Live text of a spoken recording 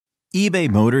eBay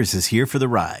Motors is here for the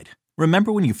ride.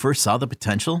 Remember when you first saw the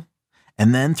potential?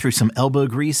 And then through some elbow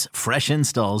grease, fresh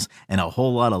installs, and a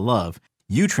whole lot of love,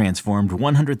 you transformed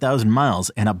 100,000 miles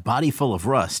and a body full of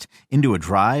rust into a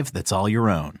drive that's all your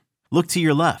own. Look to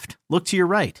your left. Look to your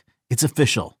right. It's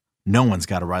official. No one's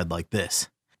got a ride like this.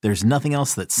 There's nothing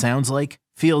else that sounds like,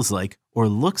 feels like, or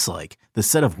looks like the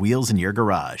set of wheels in your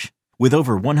garage. With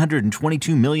over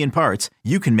 122 million parts,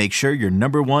 you can make sure your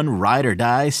number one ride or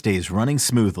die stays running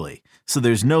smoothly. So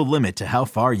there's no limit to how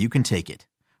far you can take it.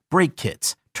 Brake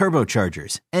kits,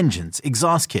 turbochargers, engines,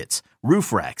 exhaust kits,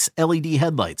 roof racks, LED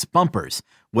headlights, bumpers,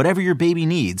 whatever your baby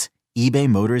needs, eBay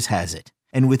Motors has it.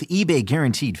 And with eBay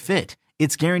Guaranteed Fit,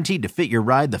 it's guaranteed to fit your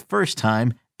ride the first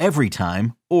time, every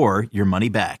time, or your money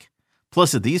back.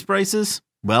 Plus at these prices,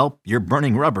 well, you're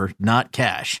burning rubber, not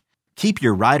cash. Keep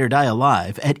your ride or die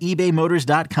alive at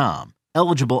ebaymotors.com.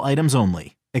 Eligible items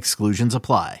only. Exclusions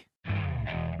apply.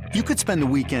 You could spend the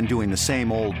weekend doing the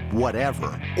same old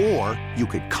whatever, or you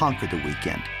could conquer the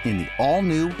weekend in the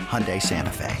all-new Hyundai Santa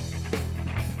Fe.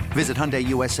 Visit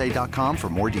HyundaiUSA.com for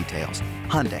more details.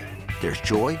 Hyundai, there's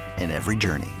joy in every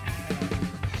journey.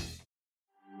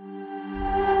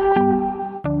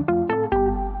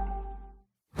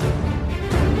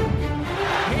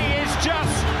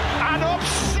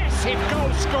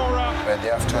 But they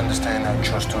have to understand I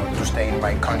chose to stay in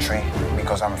my country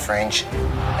because I'm French. And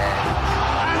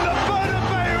the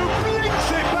Bernabeu blinks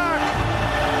it back!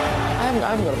 I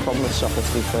haven't got a problem with soccer,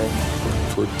 to be fair.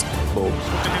 Football.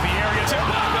 Into the area to...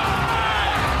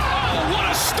 Oh,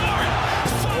 what a start!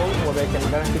 What I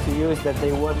can guarantee to you is that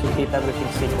they want to keep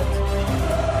everything secret.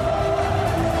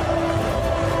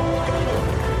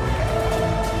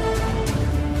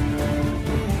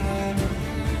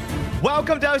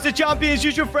 Welcome to House of Champions.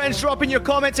 Use your friends, drop in your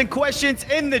comments and questions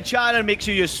in the chat, and make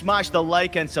sure you smash the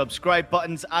like and subscribe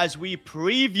buttons as we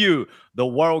preview the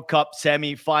World Cup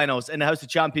semi-finals. In the House of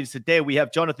Champions today, we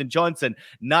have Jonathan Johnson,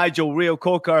 Nigel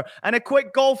Rio-Coker, and a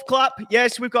quick golf clap.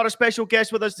 Yes, we've got a special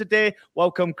guest with us today.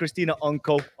 Welcome, Christina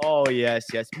Unkel. Oh, yes,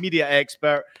 media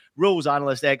expert, rules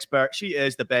analyst expert. She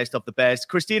is the best of the best.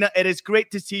 Christina, it is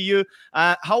great to see you.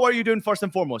 How are you doing first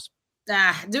and foremost?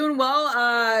 Doing well.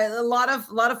 A lot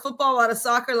of football, a lot of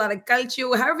soccer, a lot of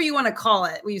calcio, however you want to call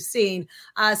it, we've seen.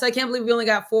 So I can't believe we only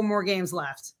got 4 more games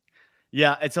left.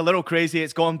 Yeah, it's a little crazy.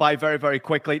 It's gone by very, very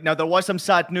quickly. Now, there was some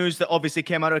sad news that obviously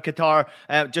came out of Qatar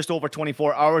just over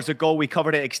 24 hours ago. We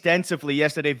covered it extensively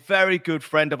yesterday. Very good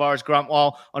friend of ours, Grant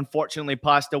Wall, unfortunately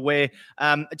passed away.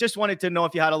 I just wanted to know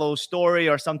if you had a little story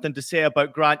or something to say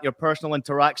about Grant, your personal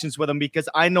interactions with him, because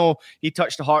I know he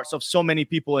touched the hearts of so many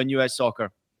people in U.S.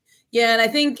 soccer. Yeah, and I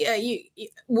think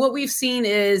what we've seen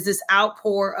is this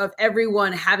outpour of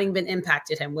everyone having been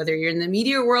impacted him, whether you're in the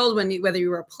media world, whether you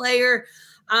were a player.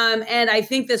 And I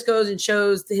think this goes and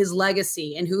shows his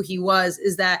legacy and who he was,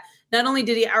 is that not only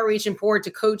did he outreach and pour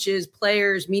to coaches,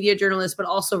 players, media journalists, but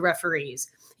also referees.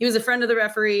 He was a friend of the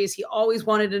referees. He always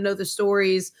wanted to know the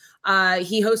stories.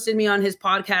 He hosted me on his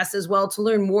podcast as well to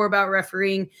learn more about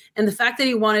refereeing. And the fact that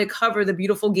he wanted to cover the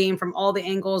beautiful game from all the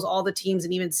angles, all the teams,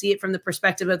 and even see it from the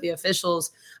perspective of the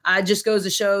officials just goes to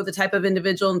show the type of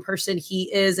individual and person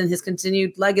he is, and his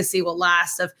continued legacy will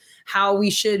last of how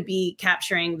we should be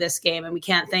capturing this game. And we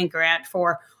can't thank Grant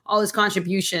for all his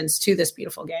contributions to this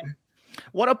beautiful game.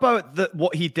 What about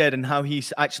what he did and how he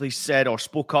actually said or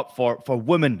spoke up for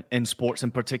women in sports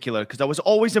in particular? Because I was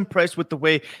always impressed with the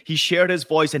way he shared his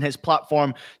voice and his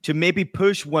platform to maybe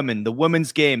push women, the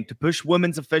women's game, to push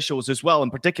women's officials as well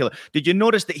in particular. Did you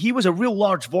notice that he was a real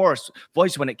large voice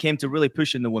when it came to really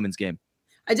pushing the women's game?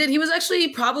 I did. He was actually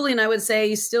probably, and I would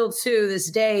say still to this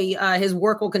day, his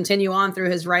work will continue on through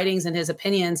his writings and his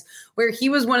opinions, where he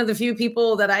was one of the few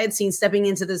people that I had seen stepping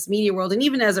into this media world. And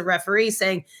even as a referee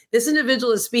saying, this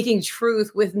individual is speaking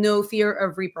truth with no fear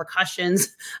of repercussions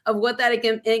of what that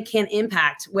it can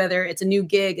impact, whether it's a new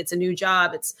gig, it's a new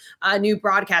job, it's a new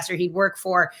broadcaster he'd work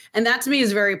for. And that to me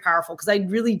is very powerful, because I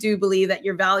really do believe that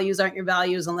your values aren't your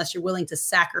values unless you're willing to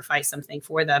sacrifice something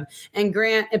for them. And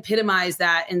Grant epitomized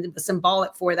that and the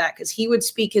symbolic for that, because he would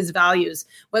speak his values,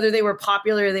 whether they were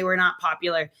popular or they were not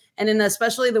popular. And in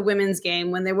especially the women's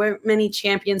game, when there weren't many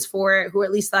champions for it, who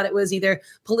at least thought it was either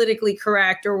politically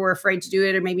correct or were afraid to do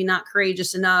it or maybe not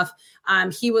courageous enough,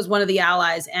 he was one of the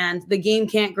allies. And the game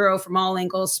can't grow from all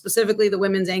angles, specifically the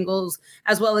women's angles,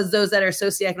 as well as those that are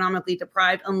socioeconomically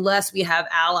deprived, unless we have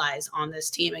allies on this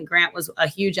team. And Grant was a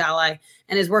huge ally,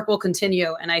 and his work will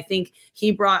continue. And I think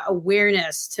he brought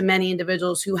awareness to many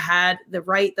individuals who had the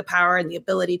right, the power, and the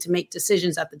ability to make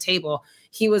decisions at the table.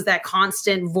 He was that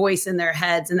constant voice in their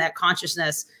heads and that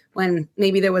consciousness when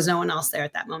maybe there was no one else there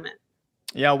at that moment.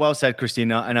 Yeah, well said,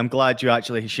 Christina. And I'm glad you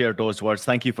actually shared those words.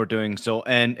 Thank you for doing so.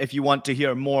 And if you want to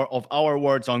hear more of our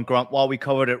words on Grunt, while we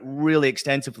covered it really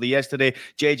extensively yesterday,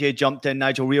 JJ jumped in,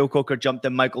 Nigel Reo-Coker jumped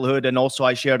in, Michael Hood, and also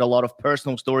I shared a lot of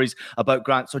personal stories about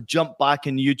Grant. So jump back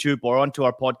in YouTube or onto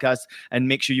our podcast and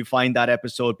make sure you find that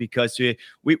episode, because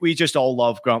we just all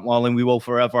love Grant Walling. We will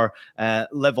forever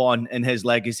live on in his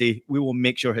legacy. We will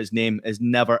make sure his name is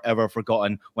never, ever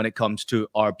forgotten when it comes to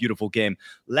our beautiful game.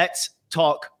 Let's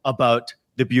talk about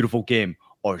the beautiful game,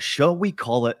 or shall we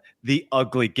call it the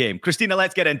ugly game? Christina,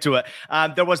 let's get into it.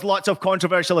 There was lots of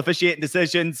controversial officiating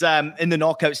decisions in the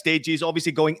knockout stages.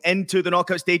 Obviously, going into the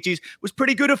knockout stages was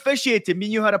pretty good officiating. Me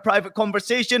and you had a private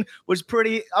conversation. I was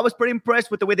pretty impressed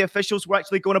with the way the officials were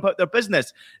actually going about their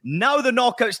business. Now the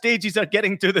knockout stages are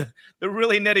getting to the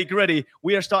really nitty-gritty.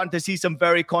 We are starting to see some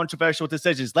very controversial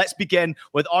decisions. Let's begin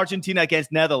with Argentina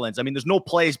against Netherlands. I mean, there's no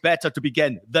place better to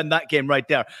begin than that game right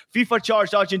there. FIFA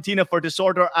charged Argentina for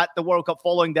disorder at the World Cup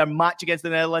following their match against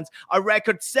the Netherlands. A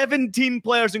record 17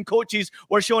 players and coaches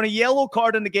were shown a yellow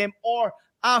card in the game or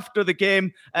after the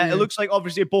game. It looks like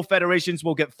obviously both federations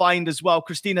will get fined as well.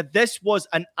 Christina, this was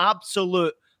an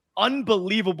absolute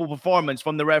unbelievable performance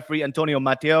from the referee, Antonio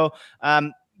Mateo.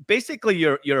 Basically,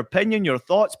 your opinion, your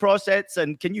thoughts process,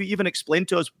 and can you even explain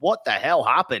to us what the hell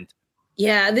happened?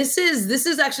 Yeah, this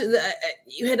is actually,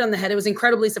 you hit on the head. It was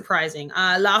incredibly surprising.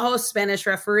 Lajos, Spanish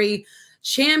referee,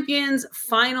 Champions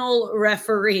final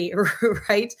referee,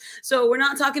 right? So we're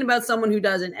not talking about someone who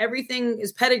doesn't. Everything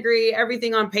is pedigree,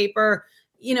 everything on paper,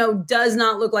 does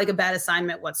not look like a bad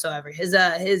assignment whatsoever. His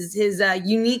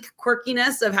unique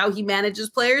quirkiness of how he manages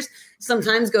players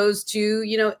sometimes goes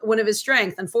to, one of his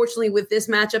strengths. Unfortunately, with this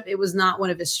matchup, it was not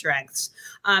one of his strengths.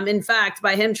 In fact,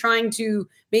 by him trying to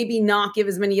maybe not give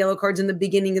as many yellow cards in the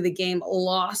beginning of the game,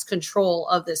 lost control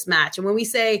of this match. And when we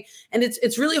say, and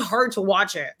it's really hard to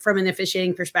watch it from an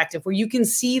officiating perspective, where you can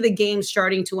see the game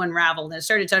starting to unravel, and it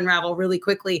started to unravel really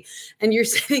quickly. And you're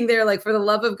sitting there like, for the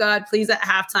love of God, please, at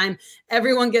halftime,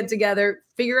 everyone get together,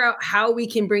 figure out how we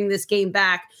can bring this game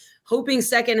back. Hoping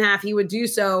second half he would do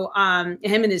so,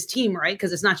 him and his team, right?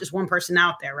 Because it's not just one person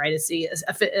out there, right? It's the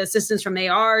assistants from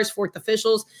ARs, fourth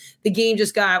officials. The game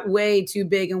just got way too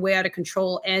big and way out of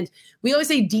control. And we always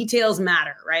say details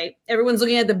matter, right? Everyone's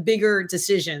looking at the bigger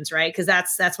decisions, right? Because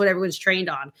that's what everyone's trained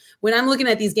on. When I'm looking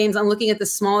at these games, I'm looking at the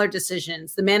smaller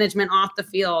decisions, the management off the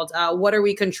field. What are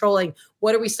we controlling?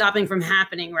 What are we stopping from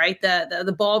happening, right?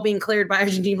 The ball being cleared by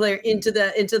Argentine player into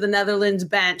the Netherlands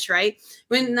bench, right?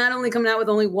 When not only coming out with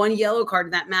only one yellow card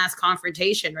in that mass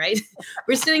confrontation, right?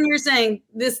 We're sitting here saying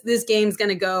this game's going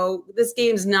to go. This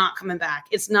game's not coming back.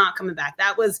 It's not coming back.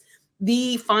 That was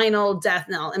the final death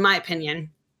knell, in my opinion,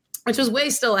 which was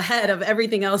way still ahead of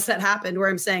everything else that happened, where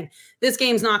I'm saying this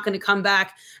game's not going to come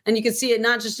back. And you can see it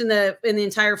not just in the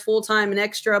entire full time and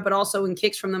extra, but also in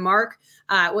kicks from the mark.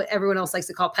 What everyone else likes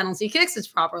to call penalty kicks. It's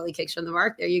properly kicks from the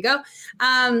mark. There you go.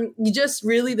 You just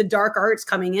really the dark arts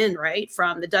coming in, right?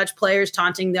 From the Dutch players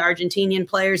taunting the Argentinian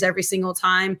players every single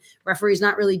time. Referees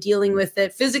not really dealing with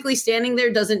it. Physically standing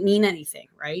there doesn't mean anything,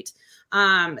 right?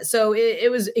 So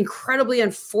it was incredibly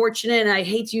unfortunate. And I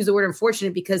hate to use the word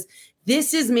unfortunate because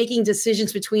this is making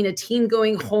decisions between a team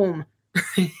going home,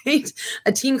 right?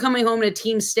 A team coming home and a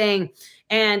team staying.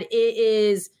 And it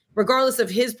is, regardless of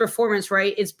his performance,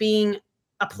 right? It's being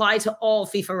applied to all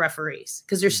FIFA referees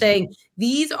because they're saying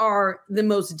these are the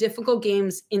most difficult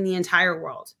games in the entire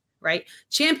world, right?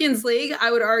 Champions League,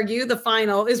 I would argue the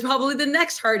final is probably the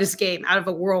next hardest game out of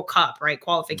a World Cup, right?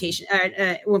 Qualification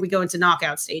when we go into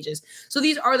knockout stages. So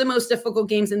these are the most difficult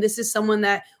games. And this is someone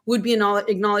that would be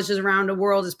acknowledged around the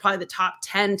world as probably the top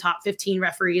 10, top 15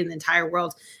 referee in the entire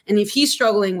world. And if he's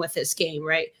struggling with this game,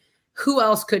 right? Who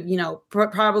else could,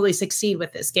 probably succeed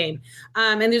with this game?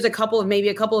 And there's maybe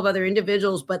a couple of other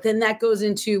individuals, but then that goes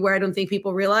into where I don't think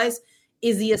people realize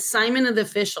is the assignment of the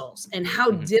officials and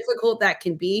how difficult that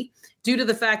can be due to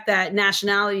the fact that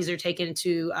nationalities are taken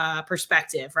into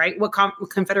perspective, right? What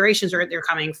confederations are they're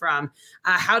coming from?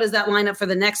 How does that line up for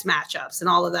the next matchups and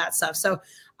all of that stuff? So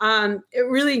it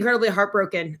really incredibly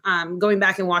heartbroken going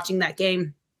back and watching that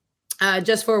game.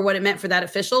 Just for what it meant for that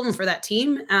official and for that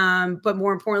team. But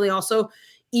more importantly, also,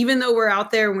 even though we're out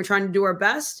there and we're trying to do our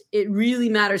best, it really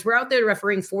matters. We're out there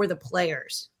refereeing for the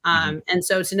players. And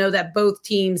so to know that both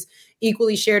teams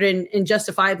equally shared and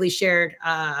justifiably shared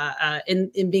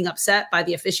in being upset by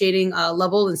the officiating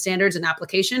level and standards and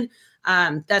application,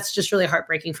 that's just really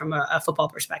heartbreaking from a football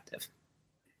perspective.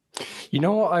 You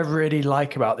know what I really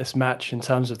like about this match in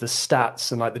terms of the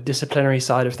stats and like the disciplinary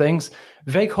side of things?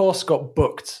 Weghorst got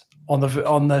booked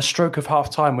on the stroke of half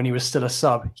time when he was still a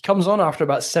sub. He comes on after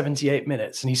about 78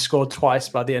 minutes and he scored twice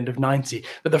by the end of 90.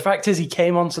 But the fact is he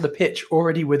came onto the pitch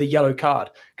already with a yellow card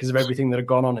because of everything that had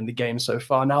gone on in the game so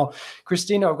far. Now,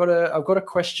 Christina, I've got a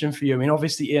question for you. I mean,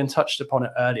 obviously Ian touched upon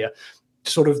it earlier.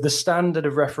 Sort of the standard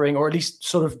of refereeing, or at least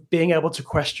sort of being able to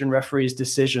question referees'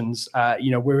 decisions.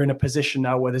 We're in a position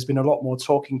now where there's been a lot more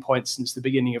talking points since the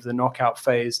beginning of the knockout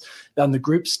phase than the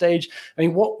group stage. I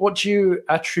mean, what do you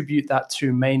attribute that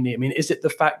to mainly? I mean, is it the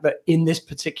fact that in this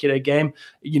particular game,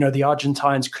 the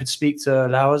Argentines could speak to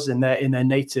Laos in their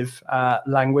native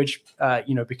language,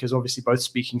 because obviously both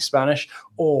speaking Spanish,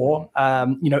 or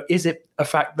is it a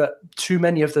fact that too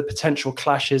many of the potential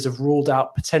clashes have ruled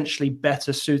out potentially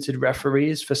better suited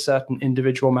referees for certain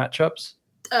individual matchups?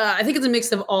 I think it's a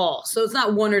mix of all. So it's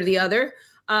not one or the other.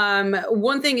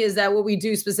 One thing is that what we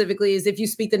do specifically is if you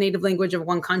speak the native language of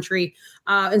one country,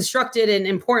 instructed and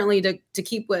importantly to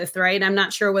keep with, right? I'm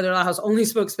not sure whether Laos only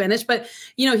spoke Spanish, but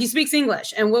he speaks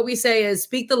English. And what we say is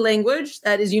speak the language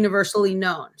that is universally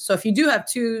known. So if you do have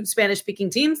two Spanish speaking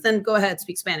teams, then go ahead,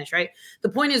 speak Spanish, right? The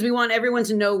point is we want everyone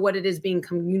to know what it is being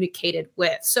communicated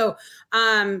with. So,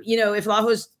 if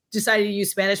Laos decided to use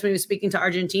Spanish when he was speaking to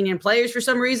Argentinian players for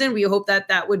some reason, we hope that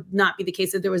that would not be the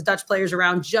case, that there was Dutch players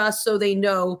around, just so they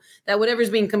know that whatever's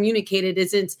being communicated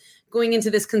isn't going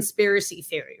into this conspiracy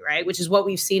theory, right? Which is what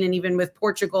we've seen. And even with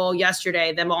Portugal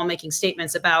yesterday, them all making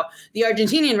statements about the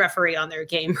Argentinian referee on their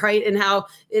game, right? And how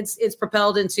it's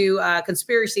propelled into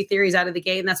conspiracy theories out of the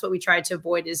gate. And that's what we try to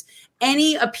avoid, is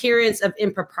any appearance of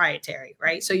impropriety,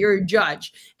 right? So you're a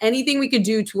judge. Anything we could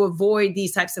do to avoid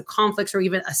these types of conflicts, or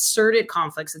even asserted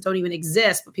conflicts that don't even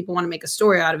exist, but people want to make a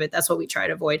story out of it, that's what we try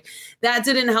to avoid. That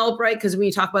didn't help, right? Because when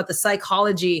you talk about the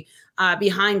psychology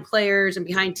behind players and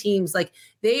behind teams, like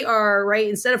they are, right,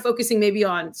 instead of focusing maybe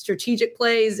on strategic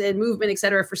plays and movement, et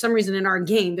cetera, for some reason in our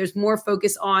game, there's more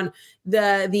focus on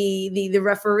the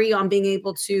referee on being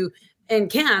able to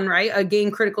and can, right, a game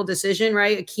critical decision,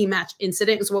 right, a key match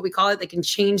incident is what we call it, that can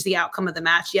change the outcome of the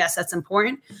match. Yes, that's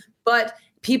important. But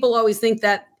people always think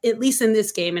that, at least in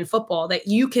this game in football, that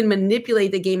you can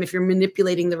manipulate the game if you're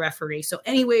manipulating the referee. So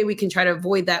any way we can try to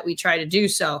avoid that, we try to do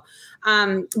so.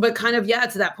 But kind of,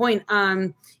 to that point,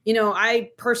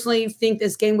 I personally think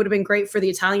this game would have been great for the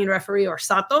Italian referee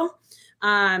Orsato,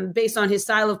 based on his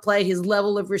style of play, his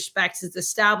level of respect, his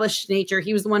established nature.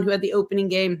 He was the one who had the opening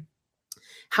game.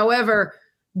 However,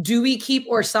 do we keep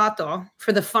Orsato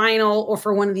for the final or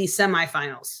for one of these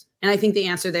semifinals? And I think the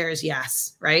answer there is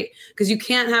yes, right? Because you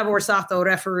can't have Orsato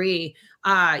referee,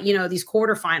 these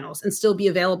quarterfinals and still be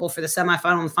available for the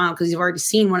semifinal and the final, because you've already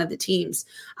seen one of the teams.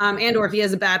 And or if he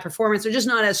has a bad performance or just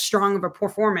not as strong of a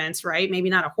performance, right? Maybe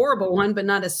not a horrible one, but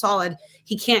not as solid,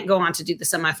 he can't go on to do the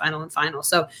semifinal and final.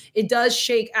 So it does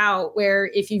shake out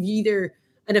where if you've either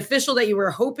an official that you were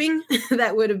hoping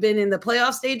that would have been in the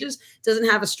playoff stages doesn't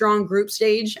have a strong group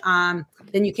stage,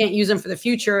 then you can't use them for the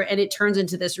future. And it turns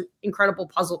into this incredible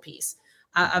puzzle piece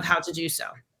of how to do so.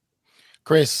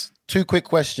 Chris, two quick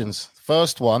questions.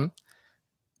 First one,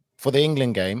 for the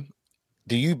England game,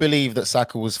 do you believe that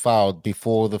Saka was fouled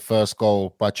before the first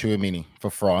goal by Tchouaméni for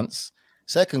France?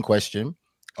 Second question,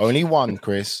 only one,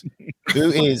 Chris.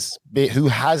 Who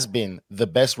has been the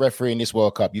best referee in this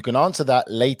World Cup? You can answer that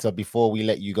later before we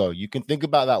let you go. You can think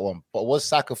about that one. But was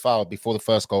Saka fouled before the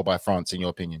first goal by France, in your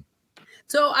opinion?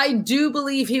 So I do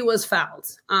believe he was fouled.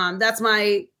 That's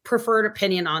my preferred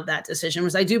opinion on that decision,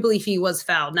 was I do believe he was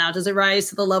fouled. Now, does it rise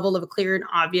to the level of a clear and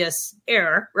obvious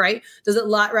error, right? Does it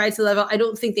rise to the level? I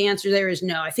don't think the answer there is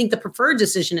no. I think the preferred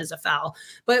decision is a foul.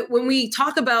 But when we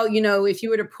talk about, if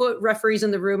you were to put referees in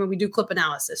the room and we do clip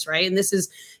analysis, right? And this is,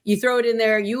 you throw it in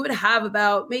there, you would have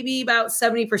about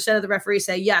 70% of the referees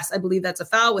say, yes, I believe that's a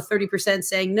foul, with 30%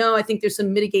 saying, no, I think there's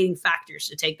some mitigating factors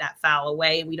to take that foul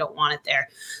away and we don't want it there.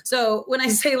 So when I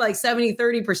say like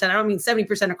 30%, I don't mean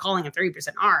 70% are calling and 30%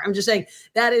 aren't. I'm just saying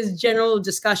that is general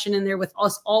discussion in there, with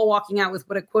us all walking out with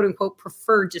what a quote unquote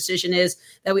preferred decision is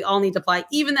that we all need to apply.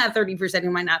 Even that 30%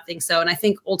 who might not think so. And I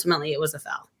think ultimately it was a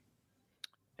foul.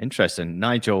 Interesting.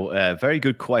 Nigel, very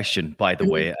good question, by the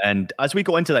way. And as we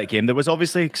go into that game, there was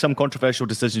obviously some controversial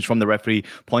decisions from the referee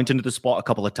pointing to the spot a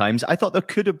couple of times. I thought there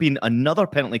could have been another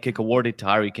penalty kick awarded to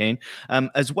Harry Kane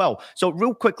as well. So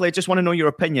real quickly, I just want to know your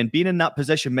opinion. Being in that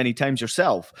position many times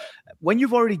yourself, when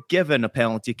you've already given a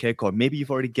penalty kick, or maybe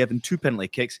you've already given two penalty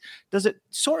kicks, does it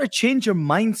sort of change your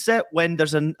mindset when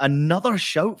there's another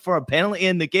shout for a penalty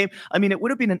in the game? I mean, it would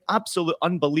have been an absolute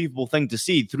unbelievable thing to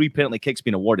see 3 penalty kicks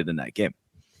being awarded in that game.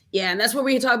 Yeah, and that's where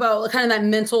we talk about kind of that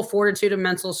mental fortitude and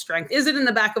mental strength. Is it in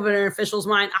the back of an official's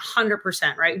mind?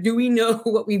 100%, right? Do we know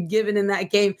what we've given in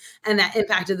that game and that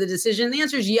impacted the decision? The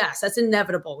answer is yes. That's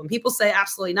inevitable. When people say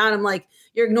absolutely not, I'm like,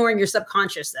 you're ignoring your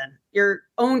subconscious then. Your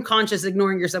own conscious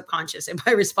ignoring your subconscious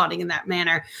by responding in that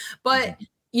manner. But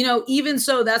even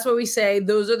so, that's what we say.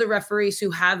 Those are the referees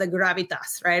who have the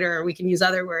gravitas, right? Or we can use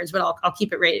other words, but I'll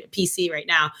keep it PC right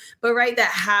now. But right,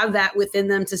 that have that within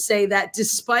them to say that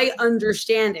despite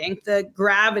understanding the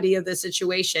gravity of the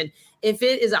situation, if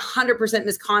it is 100%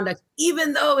 misconduct,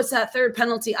 even though it's that third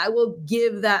penalty, I will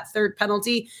give that third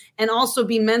penalty and also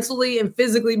be mentally and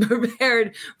physically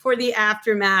prepared for the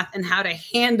aftermath and how to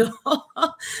handle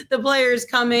the players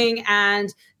coming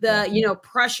and the,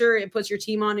 pressure it puts your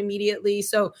team on immediately.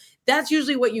 So that's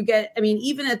usually what you get. I mean,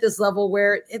 even at this level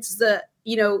where it's the,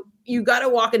 you got to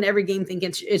walk into every game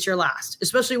thinking it's your last,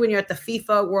 especially when you're at the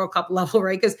FIFA World Cup level,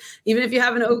 right? Because even if you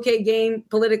have an okay game,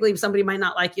 politically, somebody might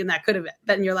not like you, and that could have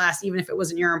been your last, even if it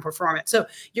wasn't your own performance. So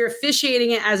you're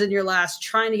officiating it as in your last,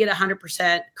 trying to get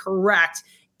 100% correct,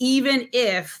 even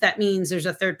if that means there's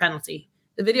a third penalty.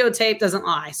 The videotape doesn't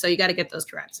lie, so you got to get those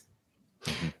correct.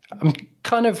 I'm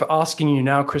kind of asking you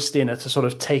now, Christina, to sort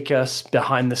of take us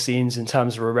behind the scenes in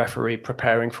terms of a referee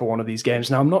preparing for one of these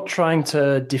games. Now, I'm not trying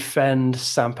to defend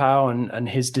Sampaio and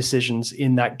his decisions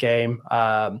in that game,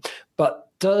 but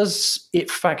does it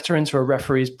factor into a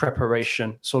referee's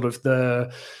preparation, sort of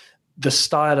the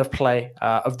style of play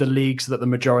of the leagues that the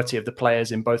majority of the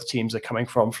players in both teams are coming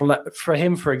from? For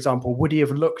him, for example, would he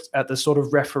have looked at the sort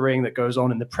of refereeing that goes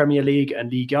on in the Premier League and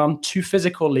Ligue 1, two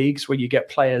physical leagues where you get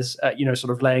players,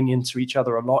 sort of laying into each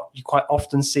other a lot? You quite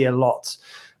often see a lot,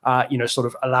 sort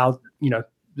of allowed,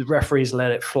 the referees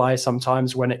let it fly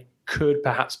sometimes when it could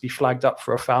perhaps be flagged up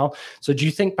for a foul. So do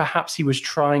you think perhaps he was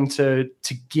trying to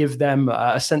give them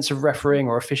a sense of refereeing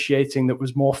or officiating that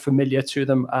was more familiar to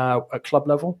them at club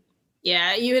level?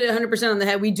 Yeah, you hit it 100% on the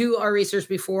head. We do our research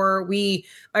before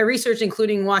by research,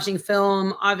 including watching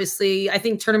film. Obviously, I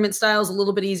think tournament style is a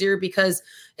little bit easier because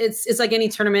it's like any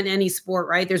tournament, any sport,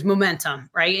 right? There's momentum,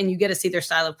 right? And you get to see their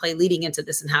style of play leading into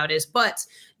this and how it is. But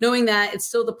knowing that it's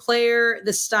still the player,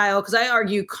 the style, because I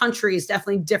argue country is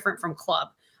definitely different from club.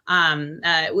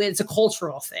 It's a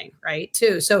cultural thing, right?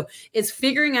 Too. So it's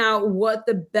figuring out what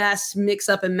the best mix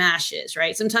up and mash is,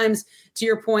 right? Sometimes, to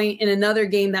your point, in another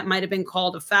game that might have been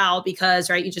called a foul because,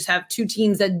 right, you just have two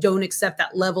teams that don't accept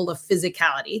that level of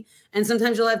physicality. And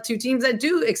sometimes you'll have two teams that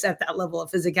do accept that level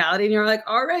of physicality. And you're like,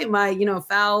 all right, my,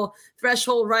 foul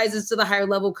threshold rises to the higher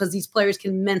level because these players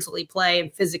can mentally play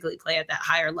and physically play at that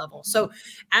higher level. So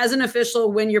as an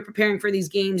official, when you're preparing for these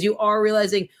games, you are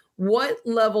realizing, what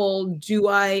level do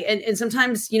I, and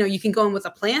sometimes, you can go in with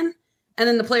a plan and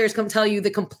then the players come tell you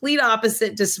the complete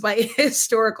opposite despite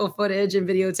historical footage and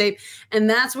videotape. And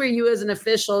that's where you as an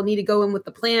official need to go in with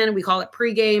the plan. We call it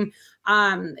pregame.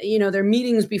 There are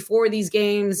meetings before these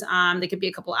games. They could be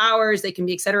a couple hours, they can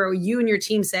be, et cetera. Or you and your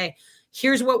team say,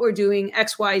 here's what we're doing,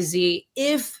 X, Y, Z.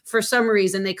 If for some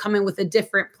reason they come in with a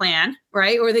different plan,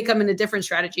 right? Or they come in a different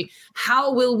strategy,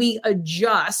 how will we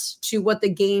adjust to what the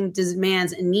game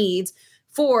demands and needs?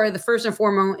 For the first and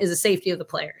foremost is the safety of the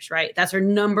players, right? That's our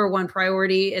number one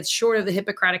priority. It's short of the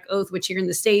Hippocratic Oath, which here in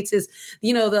the States is,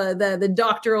 the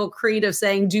doctoral creed of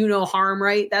saying do no harm,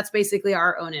 right? That's basically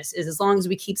our onus, is as long as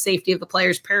we keep safety of the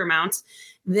players paramount,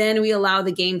 then we allow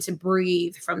the game to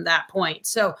breathe from that point.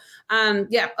 So,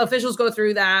 officials go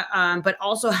through that, but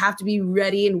also have to be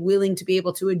ready and willing to be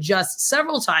able to adjust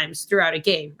several times throughout a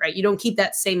game, right? You don't keep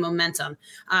that same momentum.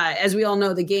 As we all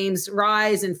know, the games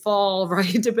rise and fall,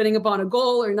 right? Depending upon a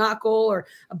goal or not goal, or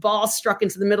a ball struck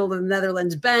into the middle of the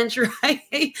Netherlands bench,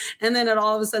 right? And then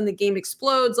all of a sudden the game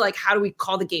explodes. Like, how do we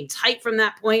call the game tight from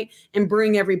that point and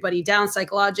bring everybody down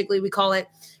psychologically? We call it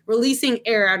releasing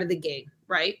air out of the game.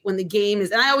 Right? When the game is,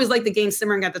 and I always like the game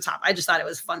simmering at the top. I just thought it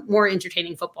was fun, more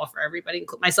entertaining football for everybody,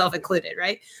 myself included,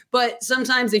 right? But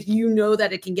sometimes if you know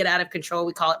that it can get out of control,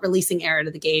 we call it releasing air out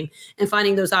of the game and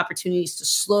finding those opportunities to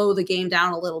slow the game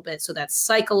down a little bit so that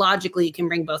psychologically you can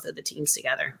bring both of the teams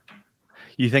together.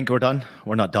 You think we're done?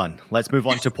 We're not done. Let's move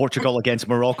on to Portugal against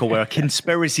Morocco, where a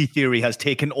conspiracy theory has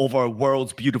taken over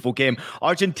world's beautiful game.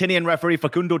 Argentinian referee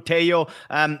Facundo Tello,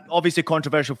 obviously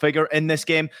controversial figure in this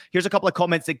game. Here's a couple of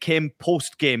comments that came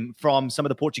post-game from some of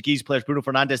the Portuguese players. Bruno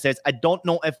Fernandes says, I don't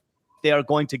know if they are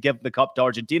going to give the cup to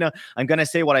Argentina. I'm going to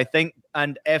say what I think,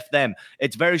 and F them.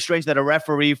 It's very strange that a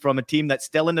referee from a team that's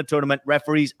still in the tournament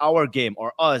referees our game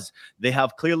or us. They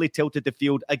have clearly tilted the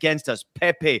field against us.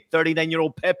 Pepe,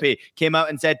 39-year-old Pepe, came out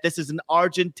and said this is an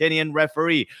Argentinian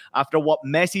referee. After what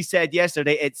Messi said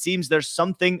yesterday, it seems there's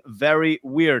something very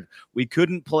weird. We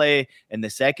couldn't play in the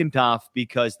second half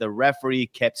because the referee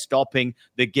kept stopping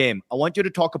the game. I want you to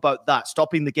talk about that,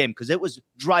 stopping the game, because it was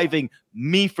driving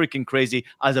me freaking crazy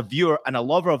as a viewer and a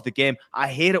lover of the game. I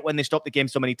hate it when they stop the game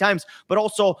so many times. But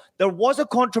also, there was a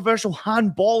controversial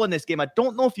handball in this game. I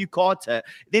don't know if you caught it.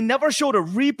 They never showed a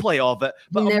replay of it,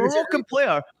 but a Moroccan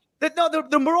player...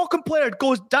 The Moroccan player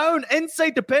goes down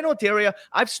inside the penalty area.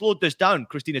 I've slowed this down,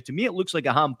 Christina. To me, it looks like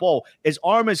a handball. His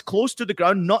arm is close to the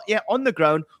ground, not yet on the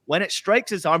ground when it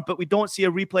strikes his arm, but we don't see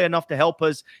a replay enough to help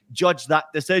us judge that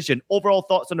decision. Overall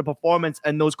thoughts on the performance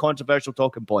and those controversial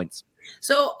talking points?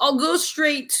 So I'll go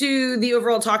straight to the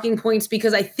overall talking points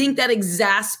because I think that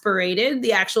exasperated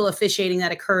the actual officiating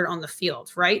that occurred on the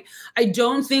field, right? I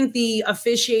don't think the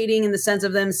officiating in the sense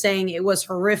of them saying it was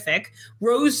horrific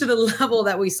rose to the level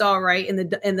that we saw, right, in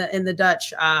the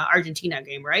Dutch Argentina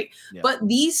game, right? Yeah. But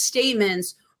these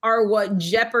statements are what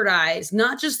jeopardize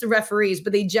not just the referees,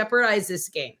 but they jeopardize this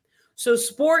game. So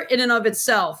sport in and of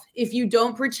itself, if you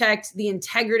don't protect the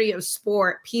integrity of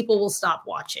sport, people will stop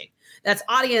watching. That's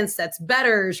audience, that's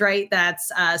bettors, right?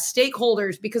 That's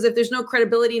stakeholders, because if there's no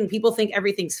credibility and people think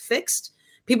everything's fixed,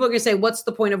 people are going to say, what's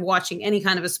the point of watching any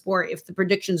kind of a sport if the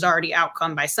prediction's already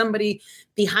outcome by somebody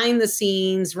behind the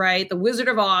scenes, right? The Wizard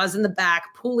of Oz in the back,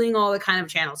 pulling all the kind of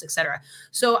channels, etc.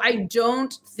 So I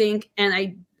don't think,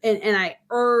 and I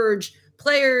urge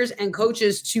players and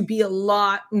coaches to be a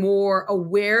lot more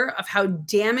aware of how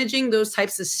damaging those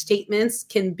types of statements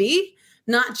can be.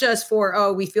 Not just for,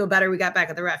 oh, we feel better, we got back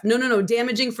at the ref. No.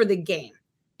 Damaging for the game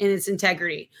in its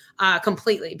integrity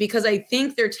completely. Because I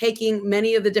think they're taking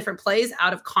many of the different plays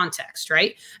out of context,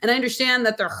 right? And I understand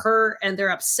that they're hurt and they're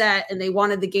upset and they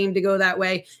wanted the game to go that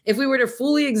way. If we were to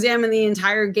fully examine the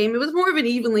entire game, it was more of an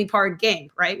evenly parred game,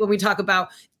 right? When we talk about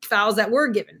fouls that were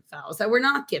given, fouls that were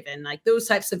not given, like those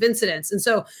types of incidents. And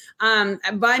so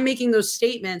by making those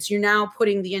statements, you're now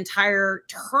putting the entire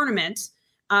tournament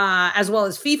as well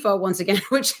as FIFA, once again,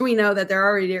 which we know that they're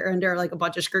already under like a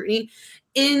bunch of scrutiny,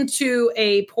 into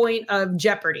a point of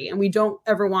jeopardy. And we don't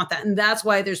ever want that. And that's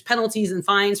why there's penalties and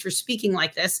fines for speaking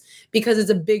like this, because it's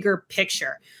a bigger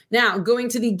picture. Now, going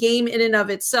to the game in and of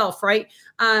itself, right?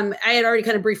 I had already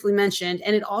kind of briefly mentioned,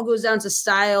 and it all goes down to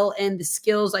style and the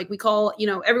skills. Like we call,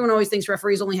 everyone always thinks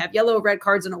referees only have yellow, red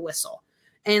cards, and a whistle.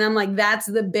 And I'm like, that's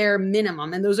the bare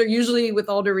minimum. And those are usually, with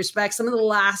all due respect, some of the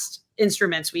last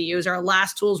instruments we use, our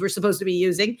last tools we're supposed to be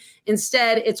using.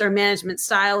 Instead, it's our management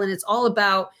style. And it's all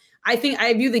about, I think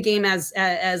I view the game as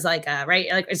like,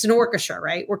 right? Like it's an orchestra,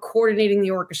 right? We're coordinating the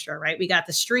orchestra, right? We got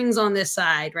the strings on this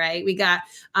side, right? We got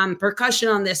percussion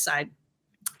on this side.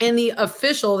 And the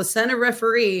official, the center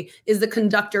referee, is the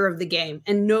conductor of the game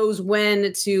and knows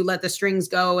when to let the strings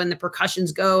go and the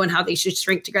percussions go and how they should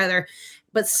string together.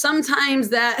 But sometimes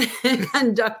that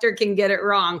conductor can get it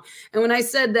wrong. And when I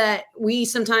said that we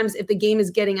sometimes, if the game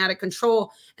is getting out of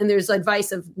control and there's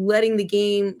advice of letting the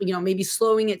game, maybe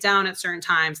slowing it down at certain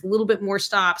times, a little bit more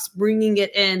stops, bringing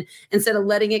it in instead of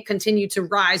letting it continue to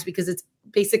rise, because it's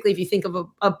basically, if you think of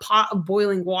a pot of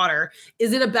boiling water,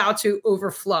 is it about to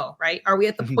overflow, right? Are we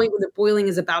at the point where the boiling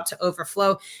is about to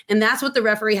overflow? And that's what the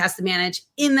referee has to manage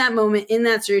in that moment, in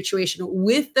that situation,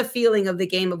 with the feeling of the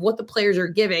game, of what the players are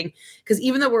giving. Because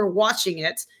even though we're watching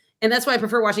it, and that's why I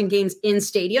prefer watching games in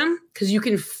stadium, because you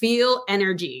can feel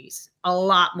energies a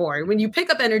lot more. When you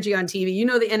pick up energy on TV,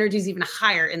 the energy is even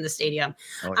higher in the stadium.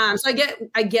 So I get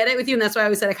it with you. And that's why I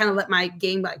always said I kind of let my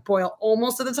game boil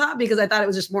almost to the top, because I thought it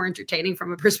was just more entertaining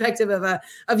from a perspective of a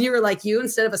viewer like you,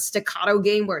 instead of a staccato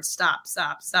game where it's stop,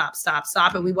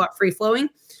 and we want free flowing.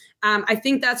 I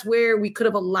think that's where we could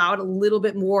have allowed a little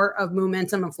bit more of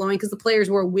momentum and flowing, because the players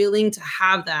were willing to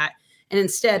have that. And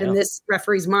instead, in this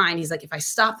referee's mind, he's like, if I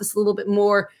stop this a little bit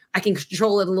more, I can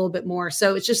control it a little bit more.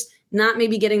 So it's just not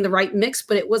maybe getting the right mix,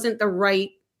 but it wasn't the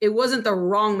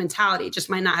wrong mentality. It just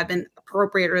might not have been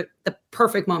appropriate or the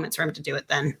perfect moments for him to do it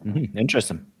then. Mm-hmm.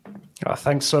 Interesting.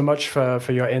 Thanks so much for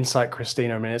your insight,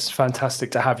 Christina. I mean, it's fantastic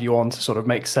to have you on to sort of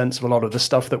make sense of a lot of the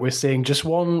stuff that we're seeing. Just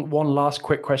one last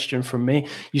quick question from me.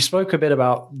 You spoke a bit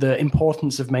about the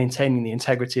importance of maintaining the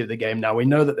integrity of the game. Now, we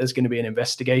know that there's going to be an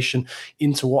investigation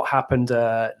into what happened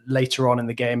later on in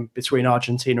the game between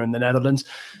Argentina and the Netherlands.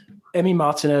 Emi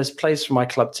Martinez plays for my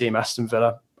club team, Aston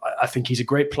Villa. I think he's a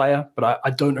great player, but I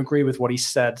don't agree with what he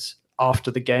said after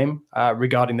the game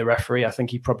regarding the referee. I think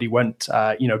he probably went,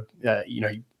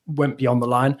 went beyond the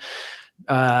line.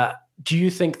 do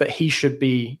you think that he should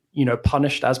be,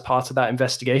 punished as part of that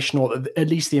investigation, or that at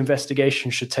least the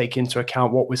investigation should take into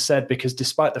account what was said? Because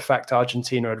despite the fact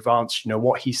Argentina advanced,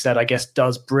 what he said, I guess,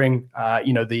 does bring,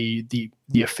 the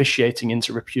officiating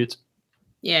into repute.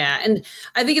 Yeah, and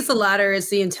I think it's the latter. It's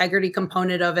the integrity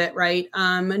component of it, right?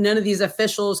 None of these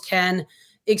officials can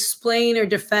explain or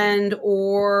defend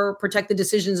or protect the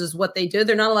decisions as what they did.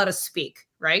 They're not allowed to speak,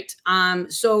 right?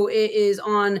 So it is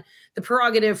on the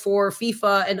prerogative for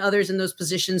FIFA and others in those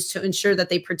positions to ensure that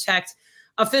they protect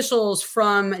officials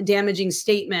from damaging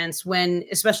statements when,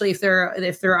 especially if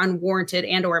they're unwarranted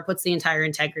and or it puts the entire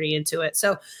integrity into it.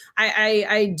 So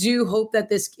I do hope that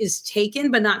this is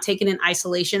taken, but not taken in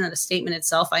isolation of the statement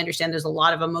itself. I understand there's a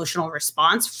lot of emotional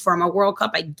response from a World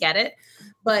Cup. I get it,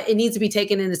 but it needs to be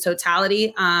taken in its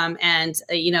totality.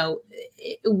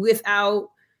 Without,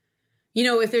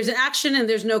 if there's an action and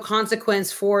there's no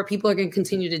consequence for it, people are going to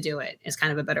continue to do it, is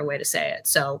kind of a better way to say it.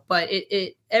 So, but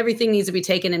everything needs to be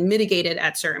taken and mitigated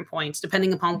at certain points,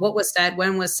 depending upon what was said,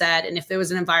 when was said, and if there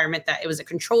was an environment that it was a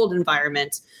controlled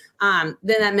environment, then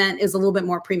that meant is a little bit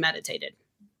more premeditated.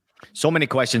 So many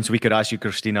questions we could ask you,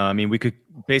 Christina. I mean, we could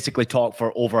basically talk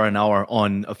for over an hour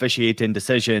on officiating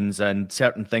decisions and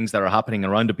certain things that are happening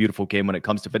around a beautiful game when it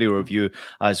comes to video review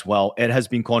as well. It has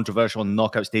been controversial in the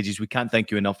knockout stages. We can't thank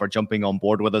you enough for jumping on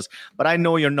board with us. But I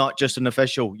know you're not just an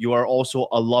official. You are also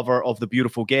a lover of the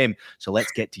beautiful game. So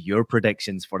let's get to your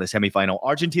predictions for the semifinal.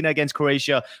 Argentina against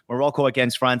Croatia, Morocco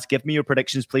against France. Give me your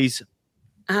predictions, please.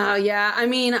 Yeah. I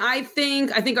mean, I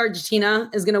think Argentina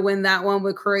is going to win that one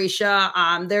with Croatia.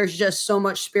 There's just so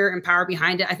much spirit and power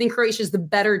behind it. I think Croatia is the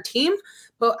better team,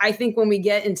 but I think when we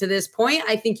get into this point,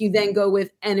 I think you then go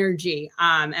with energy.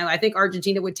 And I think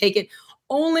Argentina would take it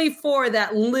only for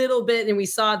that little bit. And we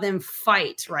saw them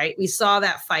fight, right? We saw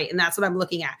that fight. And that's what I'm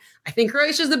looking at. I think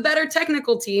Croatia is the better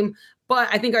technical team, but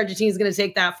I think Argentina is going to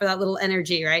take that for that little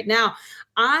energy right now.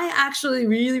 I actually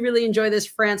really, really enjoy this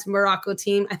France-Morocco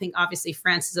team. I think obviously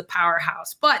France is a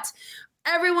powerhouse, but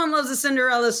everyone loves a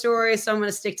Cinderella story, so I'm going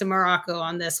to stick to Morocco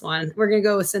on this one. We're going to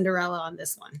go with Cinderella on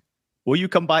this one. Will you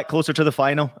come back closer to the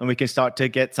final and we can start to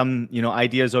get some,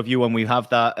 ideas of you when we have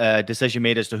that decision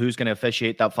made as to who's going to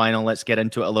officiate that final? Let's get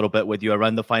into it a little bit with you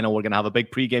around the final. We're going to have a big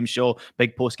pre-game show,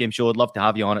 big post-game show. I'd love to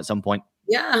have you on at some point.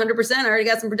 Yeah, 100%. I already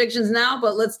got some predictions now,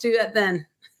 but let's do that then.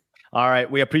 All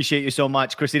right. We appreciate you so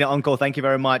much. Christina Uncle, thank you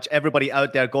very much. Everybody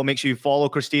out there, go make sure you follow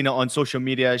Christina on social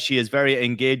media. She is very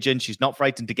engaging. She's not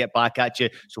frightened to get back at you.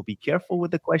 So be careful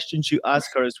with the questions you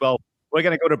ask her as well. We're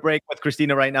going to go to break with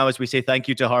Christina right now as we say thank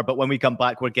you to her. But when we come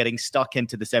back, we're getting stuck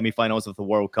into the semifinals of the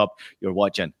World Cup. You're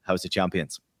watching House of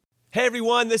Champions. Hey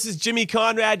everyone, this is Jimmy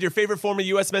Conrad, your favorite former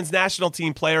U.S. men's national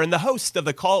team player and the host of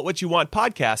the Call It What You Want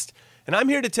podcast. And I'm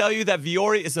here to tell you that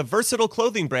Vuori is a versatile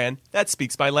clothing brand that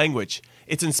speaks my language.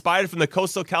 It's inspired from the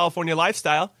coastal California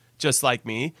lifestyle, just like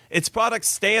me. Its products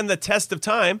stand the test of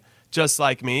time, just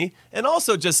like me. And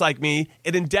also just like me,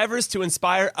 it endeavors to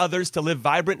inspire others to live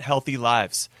vibrant, healthy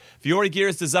lives. Vuori gear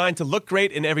is designed to look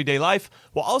great in everyday life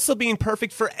while also being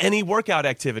perfect for any workout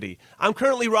activity. I'm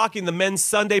currently rocking the men's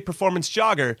Sunday Performance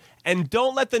Jogger, and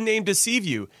don't let the name deceive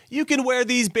you. You can wear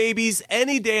these babies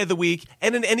any day of the week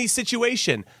and in any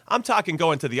situation. I'm talking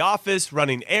going to the office,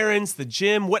 running errands, the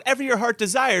gym, whatever your heart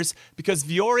desires, because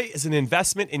Vuori is an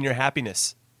investment in your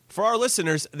happiness. For our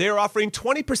listeners, they are offering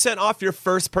 20% off your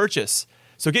first purchase.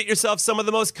 So get yourself some of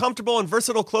the most comfortable and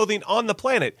versatile clothing on the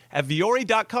planet at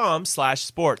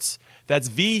vuori.com/sports. That's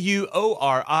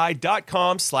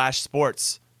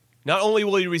VUORI.com/sports. Not only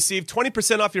will you receive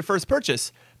 20% off your first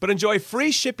purchase, but enjoy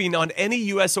free shipping on any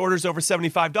U.S. orders over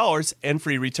 $75 and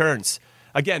free returns.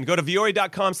 Again, go to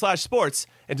vuori.com/sports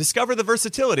and discover the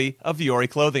versatility of Vuori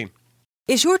clothing.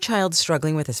 Is your child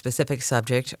struggling with a specific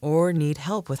subject or need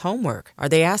help with homework? Are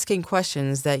they asking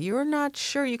questions that you're not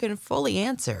sure you can fully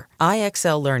answer?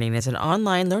 IXL Learning is an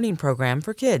online learning program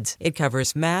for kids. It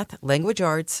covers math, language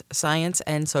arts, science,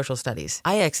 and social studies.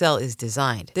 IXL is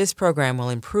designed. This program will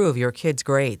improve your kids'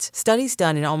 grades. Studies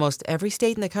done in almost every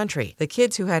state in the country. The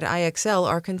kids who had IXL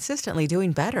are consistently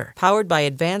doing better. Powered by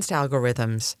advanced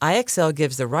algorithms, IXL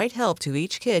gives the right help to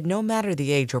each kid no matter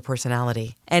the age or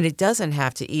personality. And it doesn't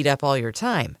have to eat up all your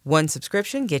time. One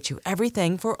subscription gets you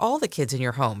everything for all the kids in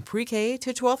your home, pre-K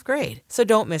to 12th grade. So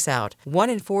don't miss out. 1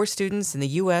 in 4 students in the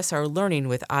U.S. are learning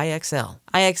with IXL.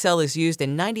 IXL is used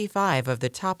in 95 of the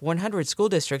top 100 school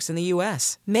districts in the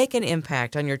U.S. Make an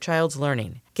impact on your child's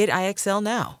learning. Get IXL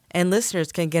now. And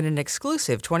listeners can get an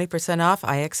exclusive 20% off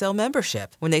IXL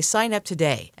membership when they sign up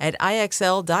today at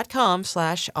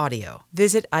IXL.com/audio.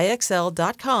 Visit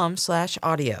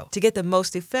IXL.com/audio to get the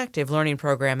most effective learning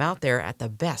program out there at the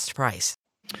best price.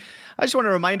 I just want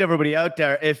to remind everybody out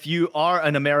there, if you are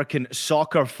an American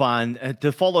soccer fan,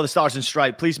 to follow the Stars and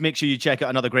Stripe, please make sure you check out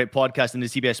another great podcast in the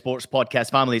CBS Sports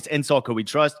podcast family. It's In Soccer We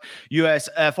Trust.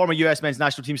 Former U.S. men's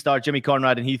national team star Jimmy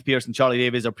Conrad and Heath Pearce and Charlie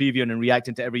Davies are previewing and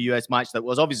reacting to every U.S. match that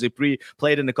was obviously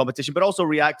played in the competition, but also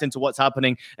reacting to what's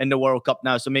happening in the World Cup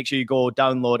now. So make sure you go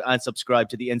download and subscribe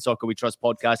to the In Soccer We Trust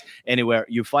podcast anywhere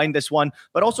you find this one.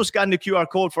 But also scan the QR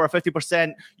code for a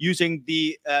 50% using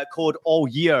the code all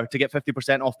year to get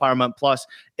 50% off Paramount Plus.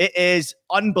 It is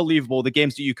unbelievable the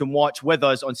games that you can watch with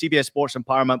us on CBS Sports and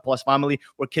Paramount Plus family.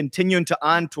 We're continuing to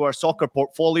add to our soccer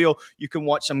portfolio. You can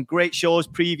watch some great shows,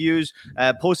 previews,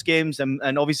 post games, and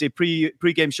obviously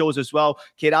pre-game shows as well.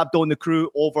 Kate Abdo and the crew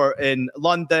over in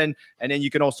London, and then you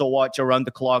can also watch around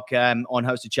the clock on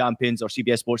House of Champions or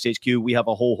CBS Sports HQ. We have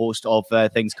a whole host of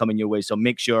things coming your way, so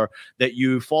make sure that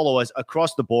you follow us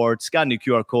across the board. Scan the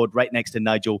QR code right next to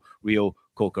Nigel Rio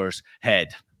Coker's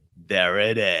head. There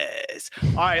it is.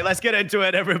 All right, let's get into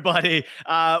it, everybody.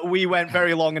 We went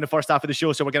very long in the first half of the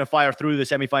show, so we're going to fire through the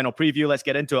semifinal preview. Let's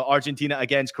get into it. Argentina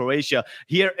against Croatia.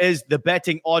 Here is the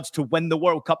betting odds to win the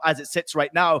World Cup as it sits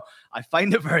right now. I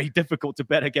find it very difficult to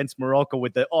bet against Morocco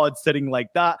with the odds sitting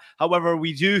like that. However,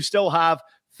 we do still have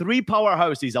three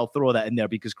powerhouses. I'll throw that in there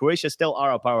because Croatia still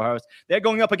are a powerhouse. They're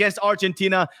going up against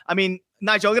Argentina. I mean,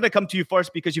 Nigel, I'm going to come to you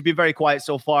first because you've been very quiet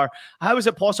so far. How is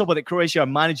it possible that Croatia are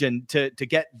managing to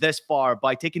get this far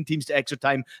by taking teams to extra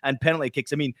time and penalty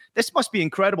kicks? I mean, this must be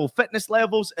incredible fitness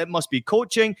levels. It must be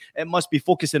coaching. It must be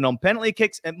focusing on penalty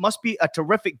kicks. It must be a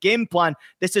terrific game plan.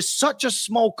 This is such a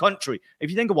small country.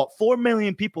 If you think of 4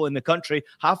 million people in the country,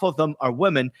 half of them are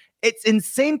women. It's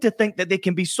insane to think that they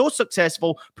can be so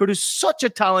successful, produce such a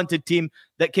talented team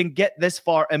that can get this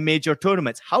far in major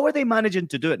tournaments. How are they managing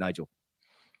to do it, Nigel?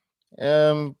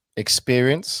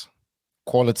 Experience,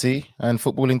 quality, and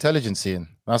football intelligence, Ian.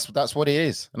 That's what it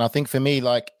is. And I think for me,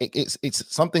 like it's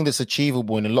something that's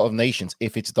achievable in a lot of nations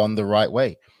if it's done the right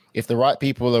way. If the right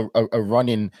people are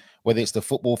running, whether it's the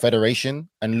Football Federation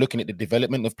and looking at the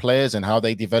development of players and how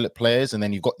they develop players, and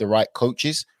then you've got the right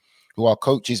coaches who are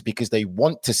coaches because they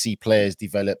want to see players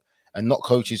develop and not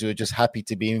coaches who are just happy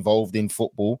to be involved in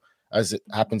football as it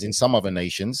happens in some other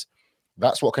nations.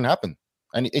 That's what can happen.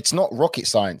 And it's not rocket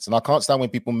science. And I can't stand when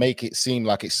people make it seem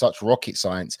like it's such rocket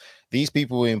science. These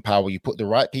people are in power. You put the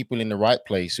right people in the right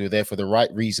place who are there for the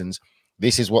right reasons.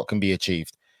 This is what can be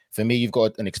achieved. For me, you've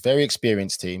got a very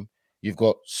experienced team. You've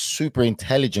got super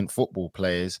intelligent football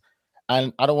players.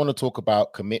 And I don't want to talk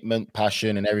about commitment,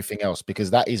 passion, and everything else,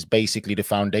 because that is basically the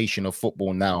foundation of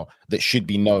football now that should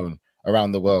be known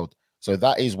around the world. So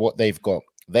that is what they've got.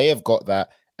 They have got that.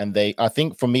 And I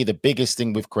think for me, the biggest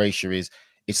thing with Croatia is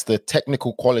it's the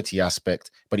technical quality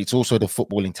aspect, but it's also the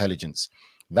football intelligence.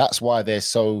 That's why they're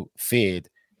so feared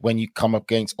when you come up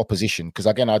against opposition. Because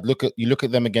again, you look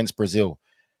at them against Brazil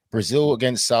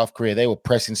against South Korea. They were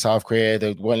pressing South Korea.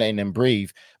 They weren't letting them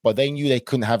breathe, but they knew they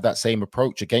couldn't have that same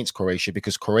approach against Croatia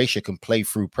because Croatia can play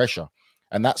through pressure,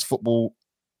 and that's football.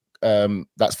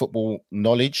 That's football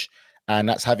knowledge, and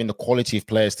that's having the quality of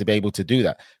players to be able to do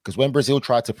that. Because when Brazil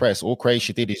tried to press, all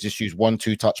Croatia did is just use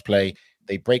 1-2 touch play.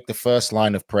 They break the first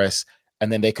line of press, and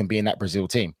then they can be in that Brazil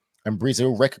team. And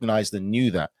Brazil recognized and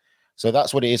knew that. So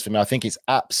that's what it is for me. I think it's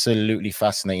absolutely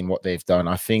fascinating what they've done.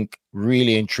 I think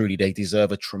really and truly they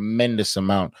deserve a tremendous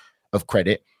amount of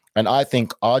credit. And I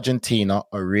think Argentina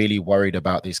are really worried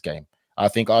about this game. I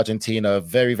think Argentina are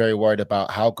very, very worried about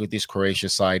how good this Croatia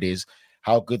side is,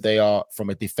 how good they are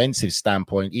from a defensive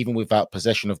standpoint, even without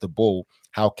possession of the ball,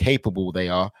 how capable they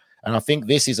are. And I think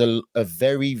this is a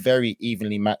very, very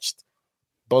evenly matched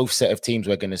both set of teams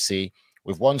we're going to see,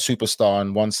 with one superstar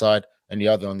on one side and the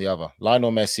other on the other.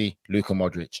 Lionel Messi, Luka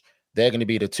Modric. They're going to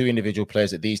be the two individual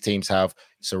players that these teams have,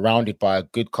 surrounded by a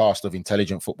good cast of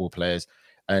intelligent football players.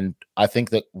 And I think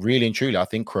that really and truly, I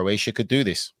think Croatia could do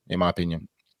this, in my opinion.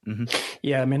 Mm-hmm.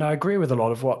 Yeah, I mean, I agree with a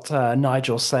lot of what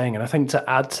Nigel's saying. And I think to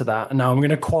add to that, and now I'm going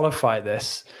to qualify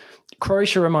this,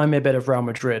 Croatia remind me a bit of Real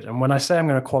Madrid. And when I say I'm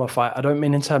going to qualify, I don't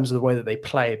mean in terms of the way that they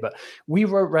play, but we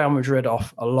wrote Real Madrid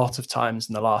off a lot of times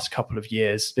in the last couple of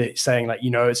years, saying like,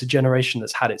 it's a generation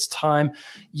that's had its time,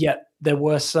 yet there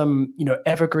were some,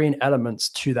 evergreen elements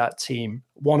to that team.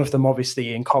 One of them,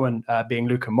 obviously, in common being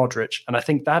Luka Modric. And I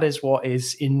think that is what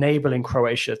is enabling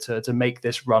Croatia to make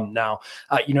this run now.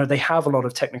 They have a lot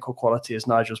of technical quality, as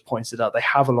Nigel's pointed out. They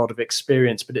have a lot of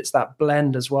experience, but it's that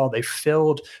blend as well. They've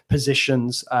filled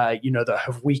positions, that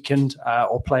have weakened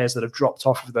or players that have dropped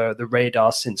off of the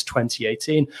radar since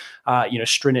 2018.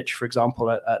 Strinic, for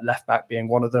example, at left back being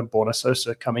one of them, Borna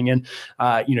Sosa coming in.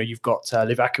 You've got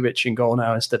Livakovic in goal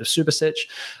now instead of Subasic. Subasic.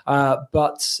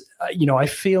 But I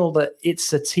feel that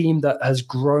it's a team that has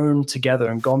grown together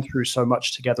and gone through so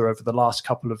much together over the last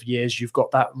couple of years. You've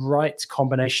got that right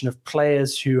combination of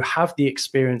players who have the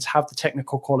experience, have the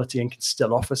technical quality, and can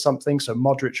still offer something. So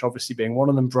Modric obviously being one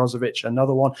of them, Brozovic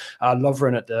another one,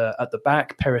 Lovren at the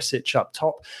back, Perisic up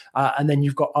top, and then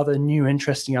you've got other new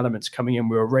interesting elements coming in.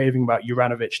 We were raving about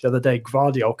Juranovic the other day,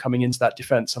 Gvardiol coming into that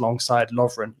defense alongside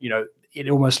Lovren. It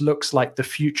almost looks like the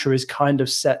future is kind of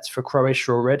set for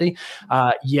Croatia already.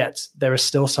 Yet there are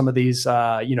still some of these,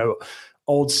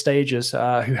 old stagers who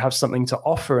have something to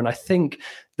offer. And I think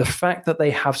the fact that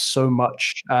they have so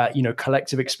much,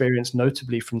 collective experience,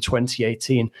 notably from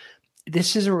 2018,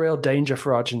 this is a real danger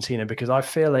for Argentina, because I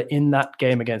feel that in that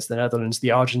game against the Netherlands,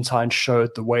 the Argentines showed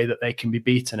the way that they can be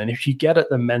beaten. And if you get at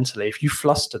them mentally, if you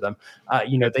fluster them,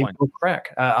 they will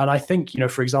crack. And I think,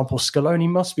 for example, Scaloni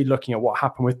must be looking at what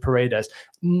happened with Paredes.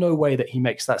 No way that he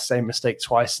makes that same mistake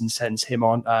twice and sends him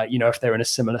on, if they're in a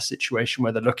similar situation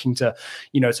where they're looking to,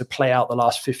 to play out the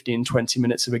last 15, 20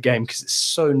 minutes of a game, because it's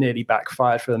so nearly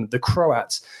backfired for them. The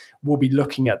Croats will be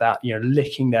looking at that,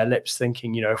 licking their lips,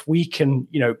 thinking, if we can,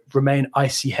 remain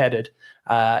icy-headed,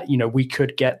 we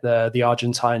could get the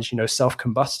Argentines,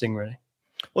 self-combusting, really.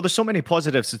 Well, there's so many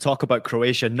positives to talk about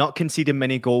Croatia, not conceding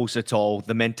many goals at all.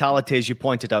 The mentality, as you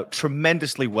pointed out,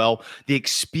 tremendously well. The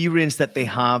experience that they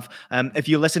have. If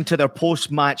you listen to their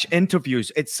post-match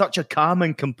interviews, it's such a calm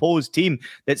and composed team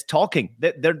that's talking.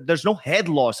 There's no head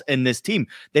loss in this team.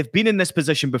 They've been in this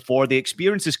position before. The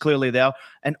experience is clearly there.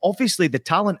 And obviously the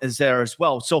talent is there as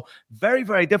well. So very,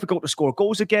 very difficult to score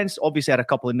goals against. Obviously had a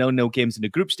couple of 0-0 games in the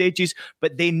group stages,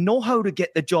 but they know how to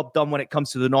get the job done when it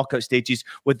comes to the knockout stages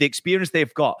with the experience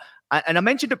they've got. And I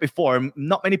mentioned it before,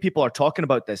 not many people are talking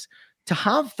about this. To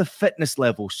have the fitness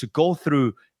levels to go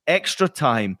through extra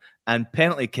time and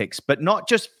penalty kicks, but not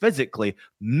just physically,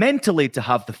 mentally to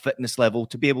have the fitness level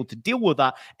to be able to deal with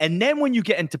that. And then when you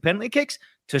get into penalty kicks,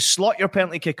 to slot your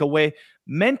penalty kick away,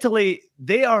 mentally,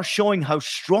 they are showing how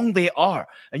strong they are.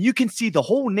 And you can see the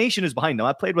whole nation is behind them.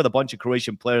 I played with a bunch of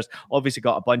Croatian players, obviously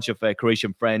got a bunch of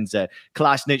Croatian friends.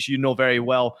 Klasnic, very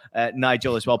well.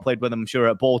 Nigel as well, played with him, I'm sure,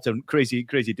 at Bolton. Crazy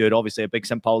dude, obviously a big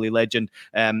St. Pauli legend.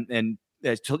 And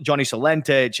Johnny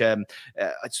Solentic,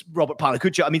 it's Robert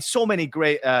Palacucci. I mean, so many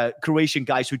great Croatian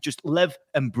guys who just live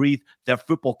and breathe their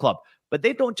football club. But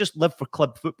they don't just live for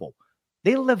club football.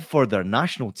 They live for their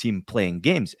national team playing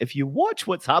games. If you watch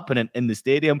what's happening in the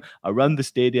stadium, around the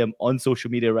stadium, on social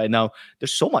media right now,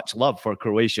 there's so much love for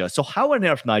Croatia. So how on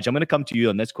earth, Nigel, I'm going to come to you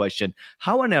on this question.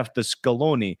 How on earth does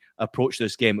Scaloni approach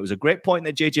this game? It was a great point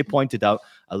that JJ pointed out.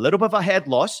 A little bit of a head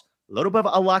loss, a little bit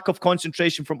of a lack of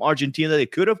concentration from Argentina. They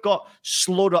could have got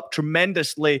slowed up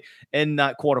tremendously in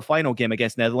that quarterfinal game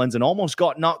against Netherlands and almost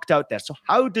got knocked out there. So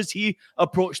how does he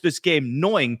approach this game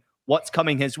knowing what's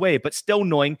coming his way, but still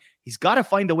knowing he's got to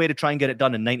find a way to try and get it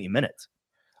done in 90 minutes?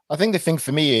 I think the thing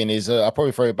for me, Ian, is I'll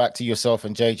probably throw it back to yourself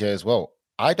and JJ as well.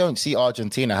 I don't see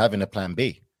Argentina having a plan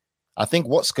B. I think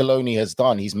what Scaloni has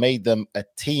done, he's made them a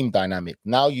team dynamic.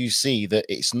 Now you see that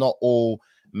it's not all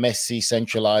Messi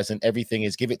centralized and everything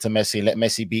is give it to Messi, let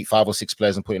Messi beat 5 or 6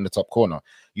 players and put it in the top corner.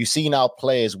 You see now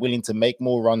players willing to make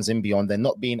more runs in beyond. They're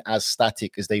not being as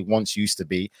static as they once used to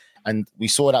be. And we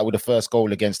saw that with the first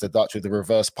goal against the Dutch with the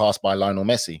reverse pass by Lionel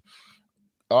Messi.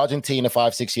 Argentina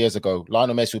 5-6 years ago,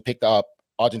 Lionel Messi would pick that up.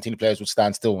 Argentina players would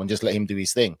stand still and just let him do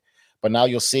his thing. But now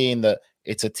you're seeing that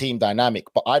it's a team dynamic,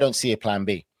 but I don't see a plan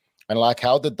B. And like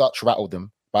how the Dutch rattled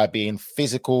them by being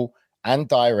physical and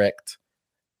direct,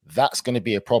 that's going to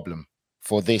be a problem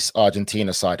for this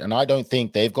Argentina side. And I don't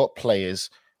think they've got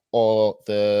players or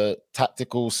the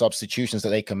tactical substitutions that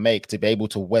they can make to be able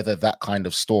to weather that kind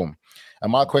of storm.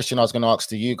 And my question I was going to ask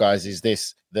to you guys is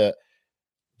this, that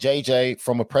JJ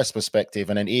from a press perspective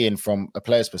and then Ian from a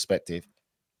player's perspective,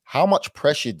 how much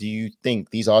pressure do you think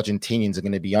these Argentinians are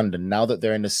going to be under now that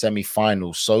they're in the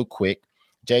semi-final so quick?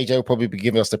 JJ will probably be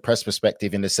giving us the press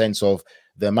perspective in the sense of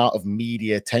the amount of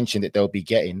media attention that they'll be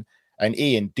getting. And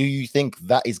Ian, do you think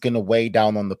that is going to weigh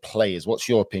down on the players? What's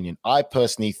your opinion? I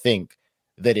personally think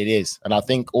that it is. And I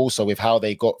think also with how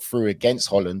they got through against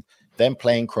Holland, them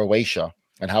playing Croatia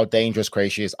and how dangerous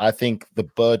Croatia is, I think the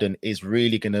burden is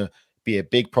really going to be a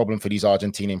big problem for these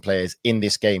Argentinian players in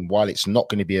this game, while it's not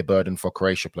going to be a burden for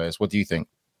Croatia players. What do you think?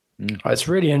 It's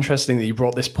really interesting that you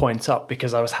brought this point up,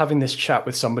 because I was having this chat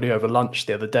with somebody over lunch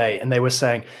the other day, and they were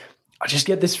saying, I just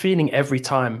get this feeling every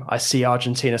time I see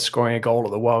Argentina scoring a goal at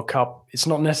the World Cup. It's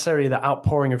not necessarily the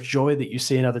outpouring of joy that you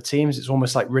see in other teams. It's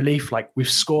almost like relief, like we've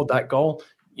scored that goal.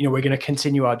 we're going to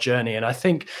continue our journey. And I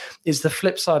think it's the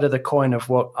flip side of the coin of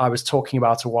what I was talking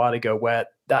about a while ago, where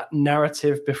that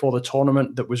narrative before the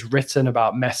tournament that was written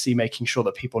about Messi making sure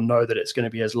that people know that it's going to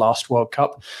be his last World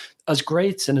Cup, as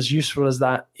great and as useful as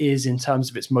that is in terms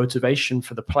of its motivation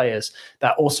for the players,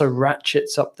 that also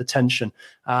ratchets up the tension.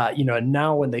 And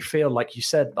now when they feel, like you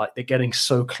said, like they're getting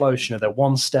so close, they're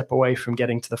one step away from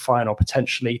getting to the final,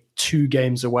 potentially 2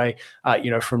 games away,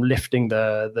 from lifting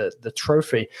the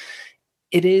trophy.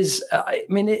 It is,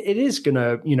 it is going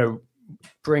to,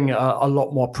 bring a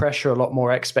lot more pressure, a lot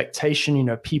more expectation.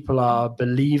 People are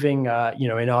believing,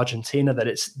 in Argentina that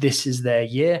this is their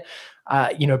year,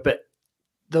 but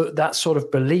that sort of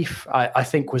belief, I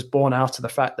think, was born out of the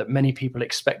fact that many people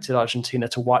expected Argentina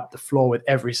to wipe the floor with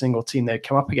every single team they'd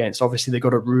come up against. Obviously, they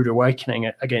got a rude awakening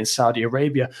against Saudi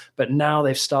Arabia, but now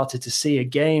they've started to see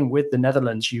again with the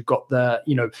Netherlands, you've got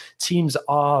teams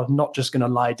are not just going to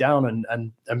lie down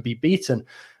and be beaten.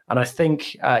 And I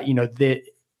think,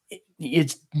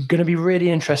 it's going to be really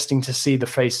interesting to see the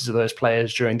faces of those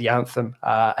players during the anthem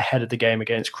ahead of the game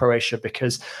against Croatia,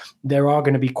 because there are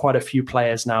going to be quite a few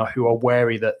players now who are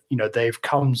wary that, they've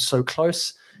come so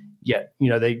close, yet,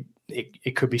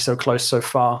 it could be so close so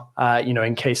far,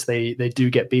 in case they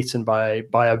do get beaten by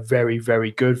a very,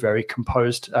 very good, very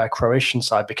composed Croatian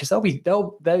side, because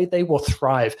they will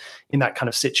thrive in that kind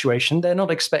of situation. They're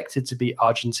not expected to be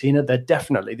Argentina. They're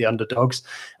definitely the underdogs,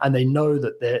 and they know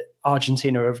that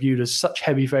Argentina are viewed as such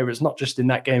heavy favorites, not just in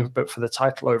that game, but for the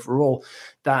title overall,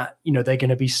 that, they're going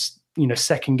to be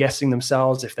second guessing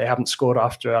themselves if they haven't scored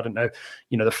after, I don't know,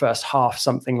 the first half,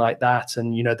 something like that.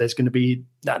 And, there's going to be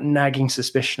that nagging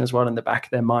suspicion as well in the back of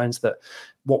their minds that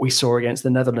what we saw against the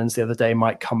Netherlands the other day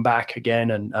might come back again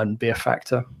and be a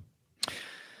factor.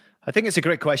 I think it's a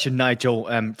great question, Nigel.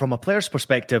 From a player's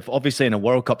perspective, obviously in a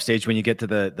World Cup stage, when you get to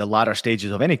the latter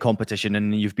stages of any competition,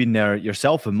 and you've been there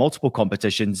yourself in multiple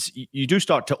competitions, you do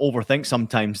start to overthink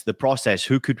sometimes the process.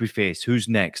 Who could we face? Who's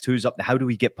next? Who's up? How do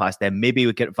we get past them? Maybe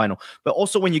we get to final. But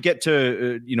also when you get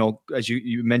to, as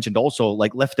you mentioned also,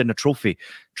 like lifting a trophy,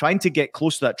 trying to get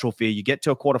close to that trophy, you get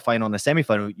to a quarterfinal and a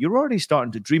semifinal, you're already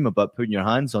starting to dream about putting your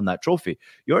hands on that trophy.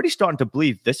 You're already starting to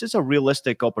believe this is a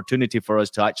realistic opportunity for us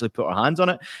to actually put our hands on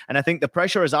it. And I think the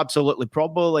pressure is absolutely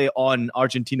probably on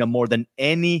Argentina more than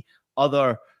any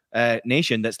other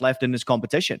nation that's left in this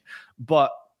competition.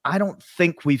 But I don't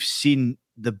think we've seen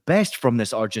the best from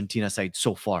this Argentina side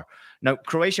so far. Now,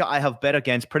 Croatia, I have bet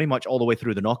against pretty much all the way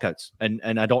through the knockouts. And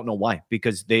I don't know why,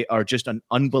 because they are just an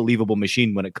unbelievable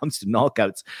machine when it comes to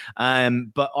knockouts.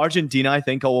 But Argentina, I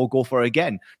think I will go for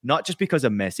again, not just because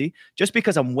of Messi, just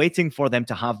because I'm waiting for them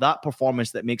to have that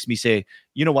performance that makes me say,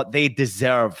 you know what, they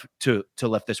deserve to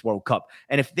lift this World Cup.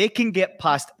 And if they can get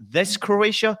past this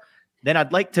Croatia, then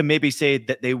I'd like to maybe say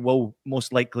that they will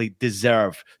most likely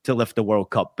deserve to lift the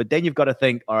World Cup. But then you've got to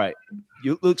think, all right,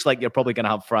 it looks like you're probably going to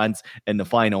have France in the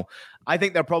final. I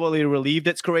think they're probably relieved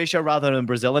it's Croatia rather than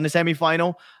Brazil in the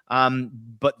semifinal.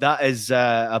 But that is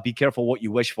a be careful what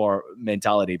you wish for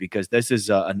mentality, because this is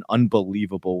an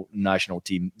unbelievable national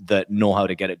team that know how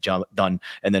to get it done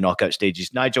in the knockout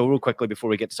stages. Nigel, real quickly before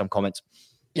we get to some comments.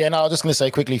 Yeah, no, I was just going to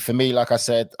say quickly, for me, like I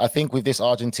said, I think with this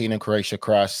Argentina and Croatia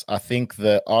crash, I think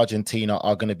that Argentina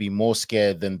are going to be more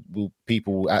scared than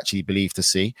people will actually believe to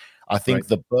see. I think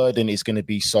the burden is going to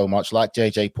be so much, like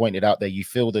JJ pointed out there, you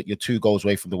feel that you're 2 goals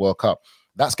away from the World Cup.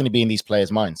 That's going to be in these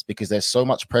players' minds, because there's so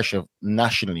much pressure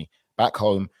nationally back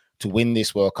home to win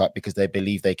this World Cup because they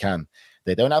believe they can.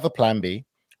 They don't have a plan B.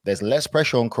 There's less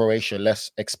pressure on Croatia,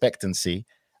 less expectancy.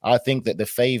 I think that the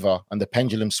favor and the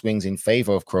pendulum swings in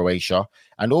favor of Croatia.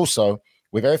 And also,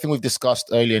 with everything we've discussed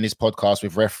earlier in this podcast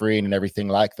with refereeing and everything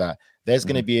like that, there's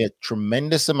going to be a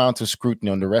tremendous amount of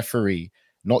scrutiny on the referee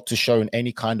not to show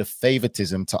any kind of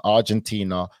favoritism to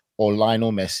Argentina or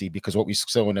Lionel Messi, because what we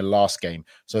saw in the last game.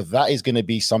 So that is going to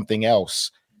be something else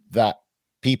that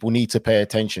people need to pay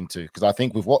attention to. Because I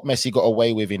think with what Messi got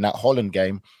away with in that Holland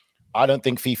game, I don't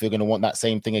think FIFA are going to want that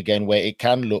same thing again, where it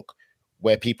can look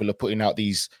where people are putting out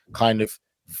these kind of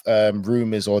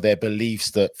rumors or their beliefs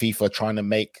that FIFA are trying to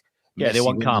make Messi they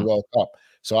want win calm. the World Cup.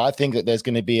 So I think that there's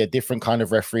going to be a different kind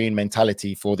of refereeing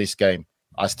mentality for this game.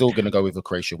 I'm still going to go with a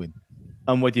Croatia win.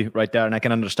 I'm with you right there, and I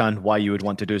can understand why you would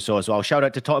want to do so as well. Shout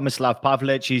out to Tomislav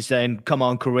Pavlic. He's saying, come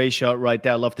on, Croatia, right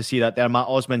there. Love to see that there. Matt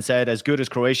Osman said, as good as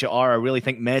Croatia are, I really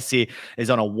think Messi is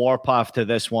on a warpath to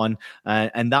this one.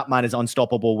 And that man is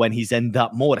unstoppable when he's in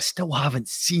that mode. I still haven't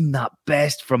seen that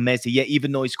best from Messi yet,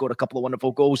 even though he scored a couple of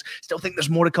wonderful goals. Still think there's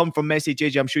more to come from Messi.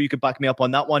 JJ, I'm sure you could back me up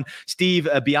on that one. Steve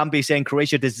Biambi saying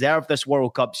Croatia deserve this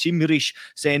World Cup. Simrish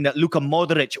saying that Luka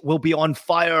Modric will be on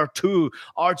fire too.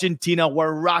 Argentina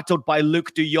were rattled by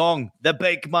Luke de Jong, the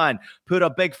big man, put a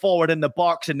big forward in the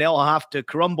box and they'll have to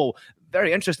crumble.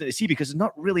 Very interesting to see because it's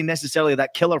not really necessarily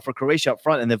that killer for Croatia up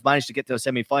front, and they've managed to get to a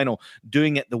semi-final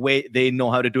doing it the way they know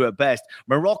how to do it best.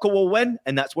 Morocco will win,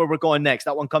 and that's where we're going next.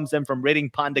 That one comes in from Rating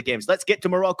Panda Games. Let's get to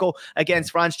Morocco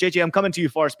against France. JJ, I'm coming to you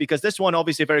first because this one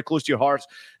obviously very close to your heart,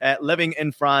 living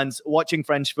in France, watching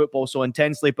French football so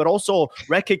intensely, but also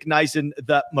recognizing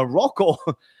that Morocco...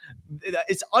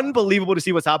 It's unbelievable to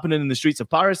see what's happening in the streets of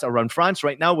Paris around France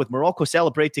right now with Morocco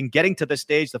celebrating getting to this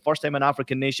stage. The first time an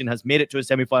African nation has made it to a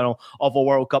semi-final of a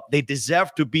World Cup. They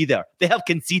deserve to be there. They have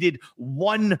conceded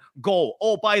 1 goal.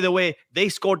 Oh, by the way, they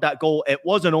scored that goal. It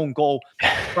was an own goal.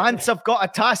 France have got a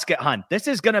task at hand. This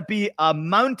is going to be a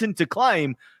mountain to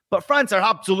climb, but France are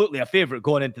absolutely a favorite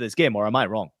going into this game, or am I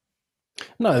wrong?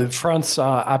 No, France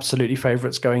are absolutely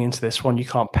favourites going into this one. You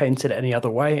can't paint it any other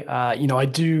way. I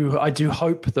do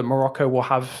hope that Morocco will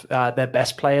have their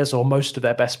best players or most of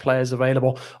their best players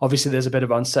available. Obviously, there's a bit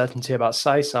of uncertainty about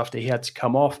Saiss after he had to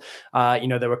come off.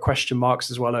 There were question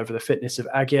marks as well over the fitness of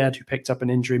Aguerd, who picked up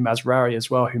an injury, Mazraoui as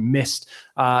well, who missed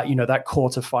that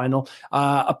quarterfinal.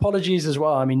 Apologies as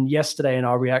well. I mean, yesterday in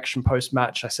our reaction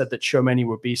post-match, I said that Tchouameni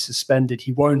would be suspended.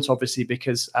 He won't, obviously,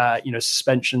 because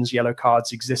suspensions, yellow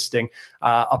cards existing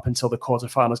up until the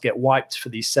quarterfinals get wiped for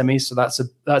these semis. So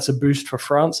that's a boost for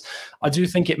France. I do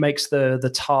think it makes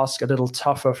the task a little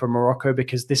tougher for Morocco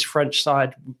because this French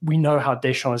side, we know how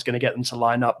Deschamps is going to get them to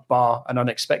line up bar an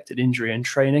unexpected injury in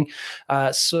training.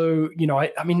 This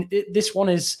one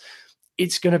is...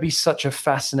 It's going to be such a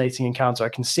fascinating encounter. I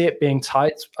can see it being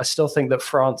tight. I still think that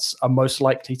France are most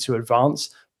likely to advance,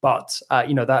 but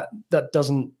that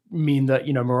doesn't mean that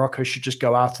Morocco should just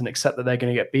go out and accept that they're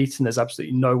going to get beaten. There's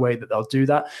absolutely no way that they'll do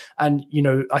that. And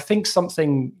I think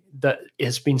something that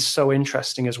has been so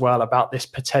interesting as well about this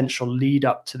potential lead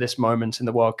up to this moment in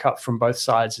the World Cup from both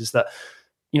sides is that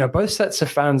both sets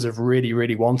of fans have really,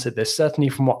 really wanted this. Certainly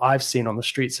from what I've seen on the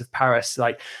streets of Paris,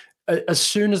 as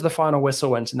soon as the final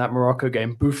whistle went in that Morocco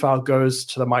game, Boufal goes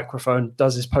to the microphone,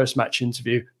 does his post-match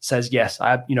interview, says, yes,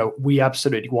 we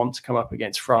absolutely want to come up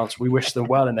against France. We wish them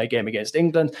well in their game against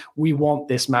England. We want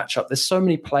this matchup. There's so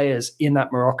many players in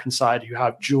that Moroccan side who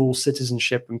have dual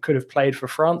citizenship and could have played for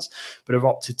France, but have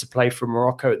opted to play for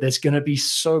Morocco. There's going to be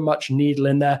so much needle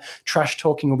in there. Trash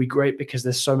talking will be great because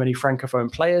there's so many Francophone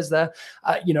players there,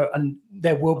 and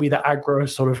there will be the aggro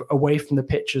sort of away from the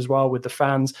pitch as well with the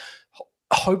fans.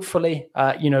 Hopefully,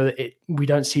 we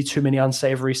don't see too many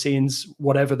unsavory scenes,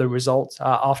 whatever the result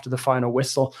after the final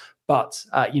whistle. But,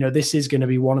 this is going to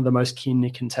be one of the most keenly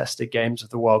contested games of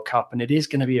the World Cup. And it is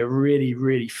going to be a really,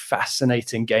 really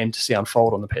fascinating game to see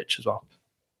unfold on the pitch as well.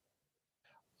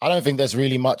 I don't think there's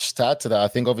really much to add to that. I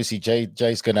think obviously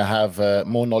Jay's going to have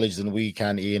more knowledge than we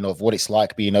can, Ian, of what it's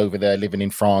like being over there, living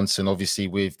in France, and obviously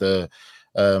with the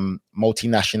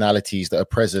multinationalities that are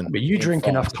present. But you drink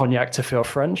France. Enough cognac to feel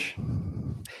French?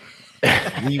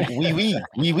 Oui.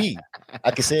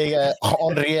 I can say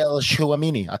Henriel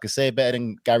Chouamini. I can say it better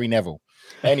than Gary Neville.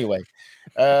 Anyway,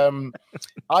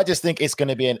 I just think it's going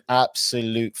to be an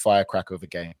absolute firecracker of a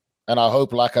game. And I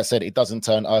hope, like I said, it doesn't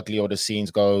turn ugly or the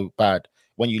scenes go bad.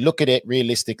 When you look at it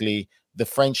realistically, the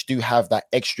French do have that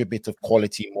extra bit of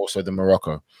quality more so than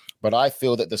Morocco. But I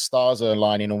feel that the stars are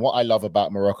aligning. And what I love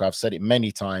about Morocco, I've said it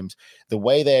many times, the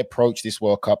way they approach this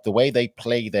World Cup, the way they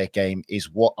play their game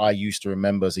is what I used to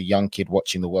remember as a young kid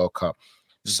watching the World Cup.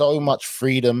 So much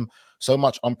freedom, so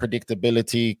much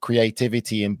unpredictability,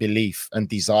 creativity and belief and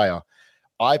desire.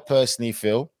 I personally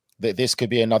feel that this could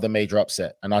be another major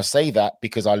upset. And I say that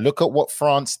because I look at what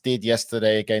France did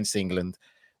yesterday against England.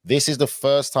 This is the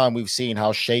first time we've seen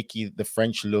how shaky the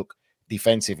French look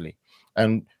defensively.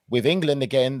 And with England,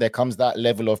 again, there comes that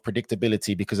level of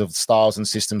predictability because of styles and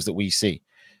systems that we see.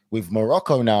 With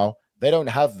Morocco now, they don't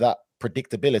have that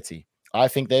predictability. I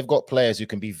think they've got players who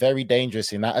can be very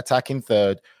dangerous in that attacking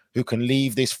third, who can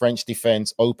leave this French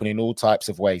defense open in all types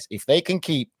of ways. If they can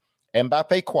keep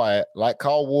Mbappe quiet, like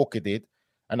Kyle Walker did,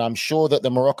 and I'm sure that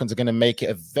the Moroccans are going to make it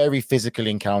a very physical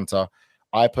encounter,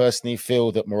 I personally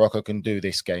feel that Morocco can do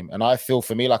this game. And I feel,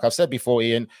 for me, like I've said before,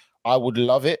 Ian, I would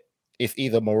love it if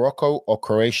either Morocco or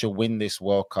Croatia win this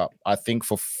World Cup. I think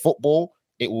for football,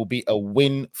 it will be a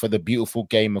win for the beautiful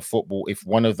game of football if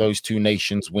one of those two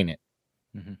nations win it.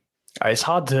 Mm-hmm. It's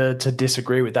hard to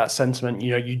disagree with that sentiment.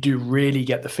 You do really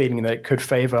get the feeling that it could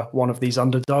favor one of these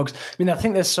underdogs. I mean, I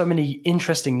think there's so many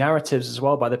interesting narratives as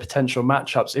well by the potential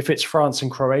matchups. If it's France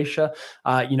and Croatia,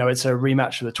 it's a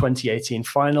rematch of the 2018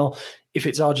 final. If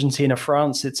it's Argentina,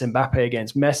 France, it's Mbappe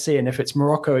against Messi. And if it's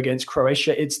Morocco against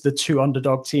Croatia, it's the two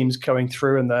underdog teams going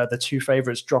through and the two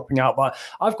favorites dropping out. But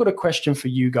I've got a question for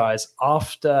you guys.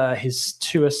 After his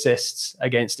 2 assists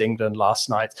against England last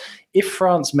night, if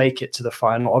France make it to the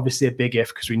final, obviously a big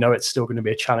if, because we know it's still going to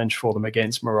be a challenge for them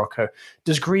against Morocco,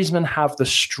 does Griezmann have the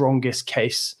strongest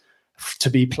case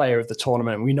to be player of the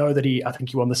tournament? We know that I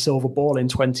think he won the silver ball in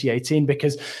 2018,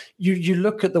 because you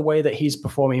look at the way that he's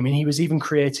performing. I mean, he was even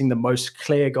creating the most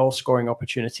clear goal scoring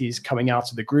opportunities coming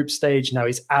out of the group stage. Now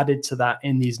he's added to that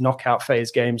in these knockout phase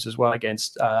games as well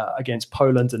against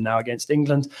Poland and now against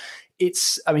England.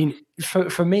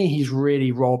 For me, he's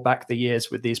really rolled back the years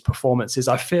with these performances.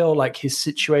 I feel like his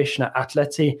situation at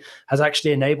Atleti has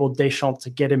actually enabled Deschamps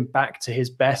to get him back to his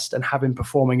best and have him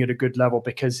performing at a good level,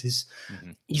 because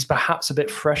he's perhaps a bit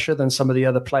fresher than some of the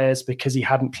other players because he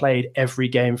hadn't played every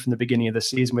game from the beginning of the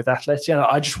season with Atleti. And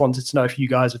I just wanted to know if you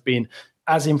guys have been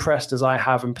as impressed as I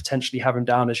have and potentially have him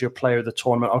down as your player of the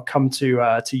tournament. I'll come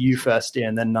to you first,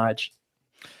 Ian, then Nige.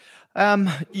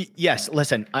 Yes,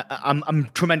 listen, I'm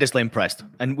tremendously impressed,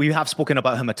 and we have spoken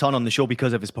about him a ton on the show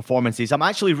because of his performances. I'm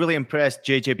actually really impressed,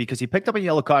 JJ, because he picked up a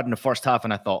yellow card in the first half,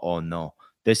 and I thought, oh no,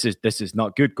 this is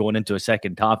not good going into a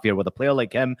second half here with a player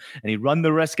like him, and he run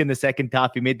the risk in the second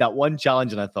half. He made that one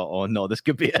challenge, and I thought, oh no, this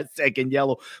could be a second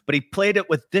yellow. But he played it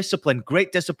with discipline,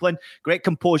 great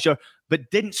composure, but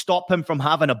didn't stop him from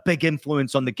having a big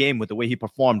influence on the game with the way he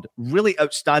performed. Really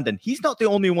outstanding. He's not the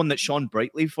only one that shone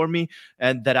brightly for me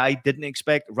and that I didn't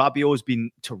expect. Rabiot has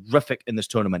been terrific in this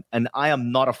tournament, and I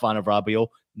am not a fan of Rabiot.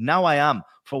 Now I am.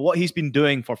 For what he's been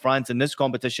doing for France in this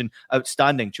competition,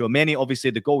 outstanding. Tchouaméni,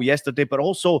 obviously the goal yesterday, but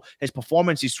also his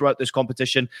performances throughout this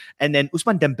competition. And then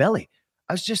Ousmane Dembele.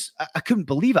 I couldn't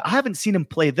believe it. I haven't seen him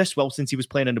play this well since he was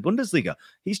playing in the Bundesliga.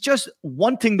 He's just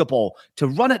wanting the ball to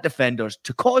run at defenders,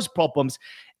 to cause problems.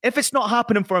 If it's not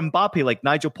happening for Mbappe, like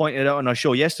Nigel pointed out on our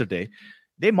show yesterday,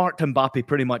 they marked Mbappe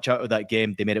pretty much out of that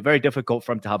game. They made it very difficult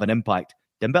for him to have an impact.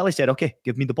 Dembele said, okay,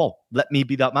 give me the ball. Let me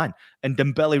be that man. And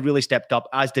Dembele really stepped up,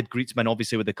 as did Griezmann,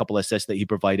 obviously, with a couple of assists that he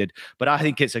provided. But I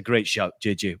think it's a great shout,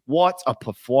 JJ. What a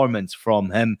performance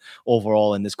from him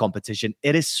overall in this competition.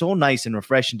 It is so nice and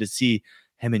refreshing to see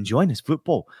him enjoying his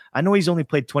football. I know he's only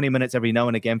played 20 minutes every now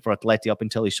and again for Atleti up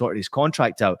until he sorted his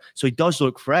contract out. So he does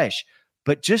look fresh.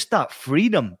 But just that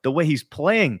freedom, the way he's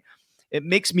playing, it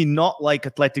makes me not like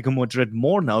Atletico Madrid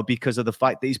more now because of the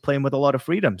fact that he's playing with a lot of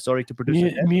freedom. Sorry to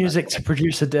produce music to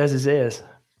producer Dez's ears.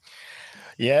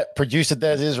 Yeah, producer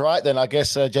Dez is right. Then I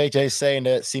guess JJ is saying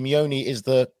that Simeone is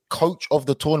the coach of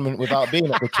the tournament without being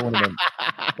at the tournament.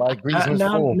 By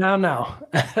now.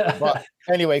 But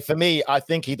anyway, for me, I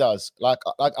think he does. Like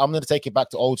I'm going to take it back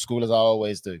to old school as I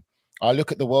always do. I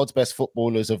look at the world's best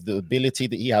footballers of the ability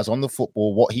that he has on the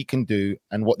football, what he can do,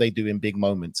 and what they do in big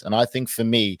moments. And I think for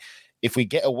me, if we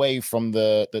get away from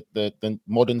the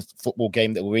modern football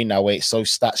game that we're in now, where it's so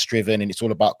stats driven and it's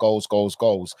all about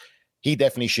goals, he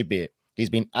definitely should be it. He's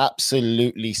been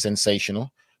absolutely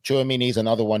sensational. Tchouaméni is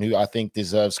another one who I think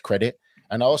deserves credit.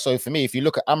 And also for me, if you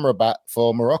look at Amrabat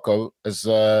for Morocco, as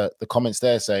the comments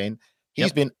there saying,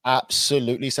 he's been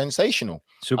absolutely sensational.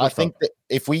 I think that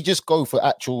if we just go for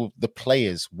the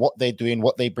players, what they're doing,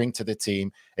 what they bring to the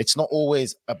team, it's not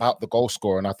always about the goal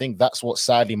scorer. And I think that's what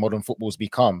sadly modern football's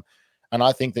become. And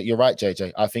I think that you're right,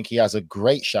 JJ. I think he has a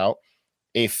great shout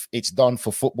if it's done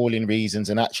for footballing reasons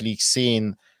and actually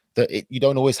seeing that you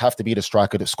don't always have to be the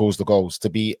striker that scores the goals to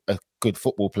be a good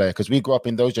football player. Because we grew up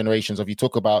in those generations of, you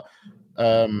talk about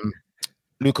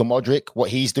Luka Modric, what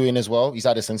he's doing as well. He's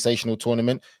had a sensational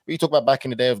tournament. We talk about back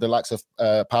in the day of the likes of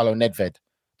Paolo Nedved,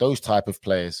 those type of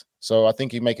players. So I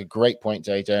think you make a great point,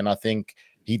 JJ, and I think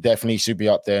he definitely should be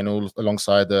up there and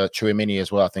alongside Tchouaméni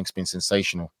as well. I think it's been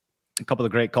sensational. A couple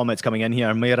of great comments coming in here.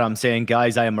 Miram saying,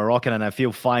 guys, I am Moroccan and I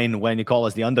feel fine when you call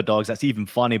us the underdogs. That's even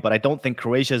funny, but I don't think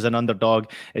Croatia is an underdog.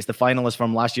 It's the finalists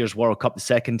from last year's World Cup, the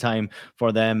second time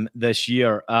for them this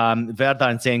year.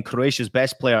 Verdan saying Croatia's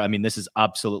best player. I mean, this is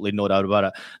absolutely no doubt about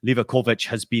it. Livakovic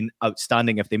has been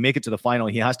outstanding. If they make it to the final,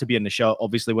 he has to be in the shout,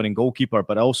 obviously winning goalkeeper,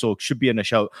 but also should be in the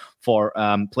shout for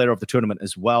player of the tournament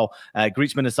as well.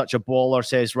 Griezmann is such a baller,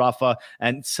 says Rafa.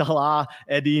 And Salah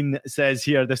Eddin says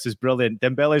here, this is brilliant.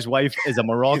 Dembele's wife is a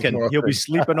Moroccan. He'll be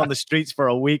sleeping on the streets for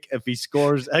a week if he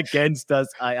scores against us.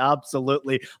 I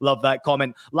absolutely love that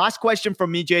comment. Last question from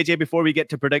me, JJ, before we get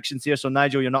to predictions here. So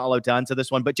Nigel, you're not allowed to answer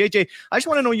this one, but JJ, I just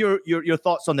want to know your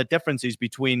thoughts on the differences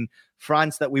between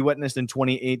France that we witnessed in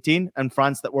 2018 and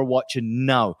France that we're watching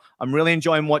now. I'm really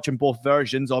enjoying watching both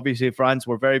versions. Obviously, France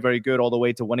were very, very good all the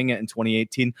way to winning it in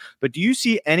 2018. But do you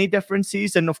see any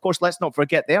differences? And of course, let's not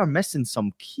forget, they are missing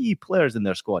some key players in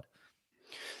their squad.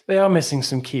 They are missing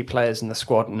some key players in the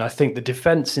squad, and I think the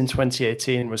defense in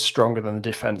 2018 was stronger than the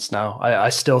defense now. I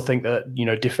still think that,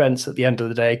 defense at the end of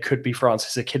the day could be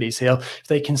France's Achilles heel. If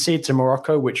they concede to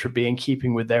Morocco, which would be in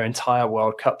keeping with their entire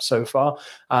World Cup so far,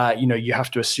 you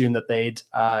have to assume that they'd,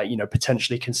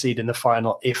 potentially concede in the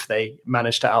final if they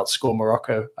manage to outscore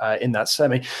Morocco in that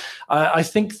semi. I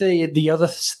think the other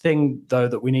thing, though,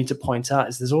 that we need to point out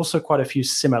is there's also quite a few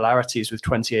similarities with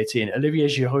 2018. Olivier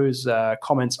Giroud's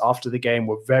comments after the game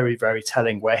were very, very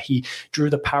telling, where he drew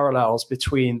the parallels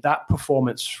between that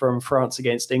performance from France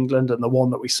against England and the one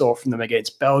that we saw from them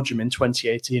against Belgium in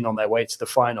 2018 on their way to the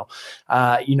final.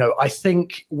 I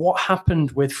think what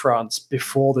happened with France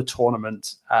before the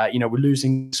tournament, we're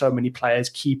losing so many players,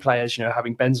 key players,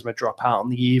 having Benzema drop out on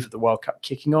the eve of the World Cup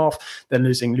kicking off, then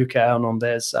losing Luka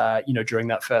Hernandez, during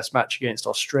that first match against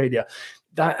Australia.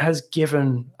 That has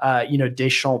given,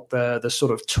 Deschamps the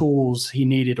sort of tools he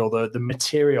needed, or the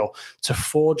material to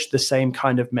forge the same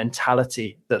kind of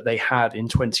mentality that they had in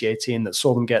 2018 that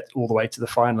saw them get all the way to the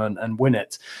final and win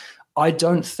it. I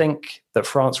don't think that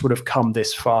France would have come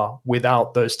this far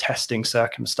without those testing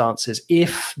circumstances.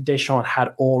 If Deschamps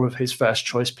had all of his first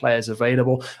choice players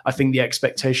available, I think the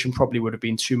expectation probably would have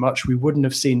been too much. We wouldn't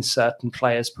have seen certain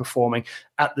players performing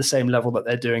at the same level that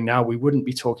they're doing now. We wouldn't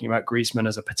be talking about Griezmann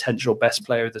as a potential best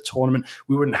player of the tournament.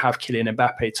 We wouldn't have Kylian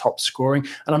Mbappe top scoring.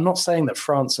 And I'm not saying that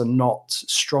France are not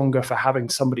stronger for having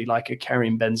somebody like a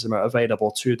Karim Benzema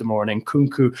available to them, or an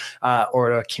Nkunku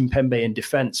or a Kimpembe in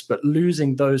defense, but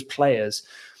losing those players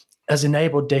has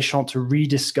enabled Deschamps to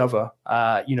rediscover,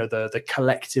 the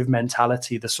collective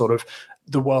mentality, the sort of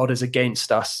the world is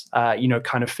against us,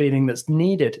 kind of feeling that's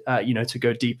needed, to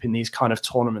go deep in these kind of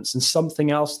tournaments. And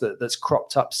something else that's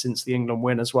cropped up since the England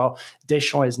win as well,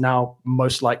 Deschamps is now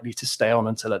most likely to stay on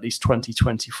until at least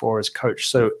 2024 as coach.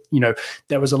 So,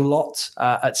 there was a lot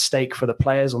at stake for the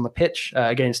players on the pitch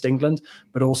against England,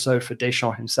 but also for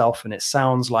Deschamps himself. And it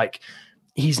sounds like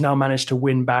he's now managed to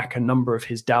win back a number of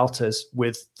his doubters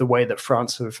with the way that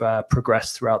France have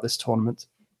progressed throughout this tournament.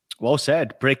 Well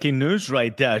said. Breaking news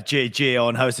right there, JJ,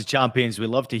 on House of Champions. We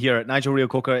love to hear it. Nigel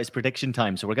Reo-Coker, it's prediction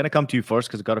time. So we're going to come to you first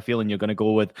because I've got a feeling you're going to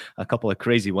go with a couple of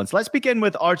crazy ones. Let's begin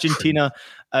with Argentina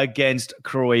against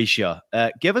Croatia.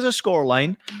 Give us a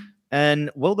scoreline, and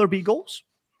will there be goals?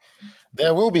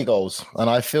 There will be goals. And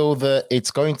I feel that it's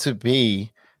going to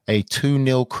be a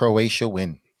 2-0 Croatia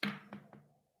win.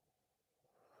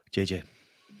 JJ.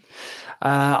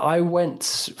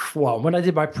 When I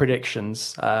did my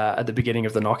predictions at the beginning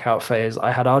of the knockout phase, I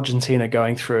had Argentina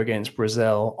going through against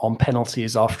Brazil on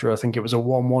penalties after I think it was a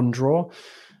 1-1 draw.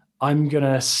 I'm going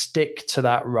to stick to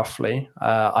that roughly.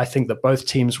 I think that both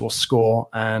teams will score,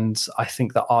 and I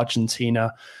think that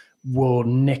Argentina will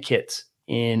nick it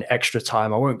in extra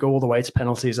time. I won't go all the way to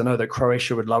penalties. I know that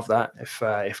Croatia would love that if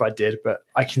I did, but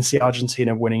I can see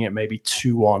Argentina winning it maybe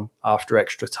 2-1 after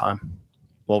extra time.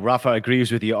 Well, Rafa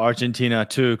agrees with you. Argentina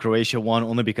 2, Croatia 1,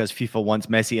 only because FIFA wants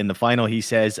Messi in the final, he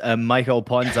says. Michael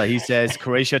Ponza, he says,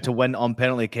 Croatia to win on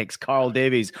penalty kicks. Carl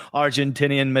Davies,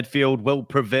 Argentinian midfield will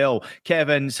prevail.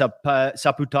 Kevin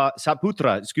Saputra,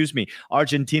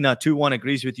 Argentina 2-1,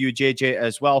 agrees with you, JJ,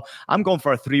 as well. I'm going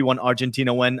for a 3-1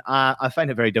 Argentina win. I find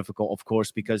it very difficult, of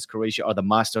course, because Croatia are the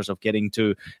masters of getting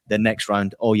to the next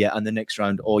round. Oh, yeah, and the next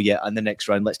round. Oh, yeah, and the next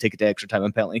round. Let's take it to extra time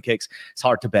on penalty kicks. It's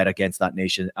hard to bet against that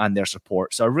nation and their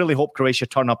support. So I really hope Croatia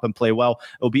turn up and play well.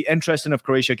 It'll be interesting if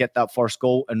Croatia get that first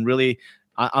goal, and really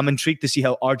I'm intrigued to see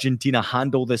how Argentina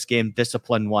handle this game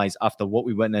discipline-wise after what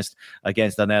we witnessed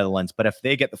against the Netherlands. But if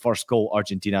they get the first goal,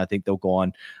 Argentina, I think they'll go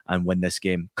on and win this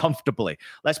game comfortably.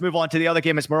 Let's move on to the other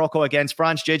game. It's Morocco against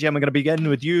France. JJ, I'm going to begin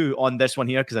with you on this one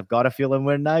here because I've got a feeling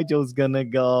where Nigel's going to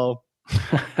go.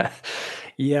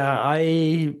 Yeah,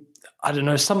 I don't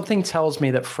know. Something tells me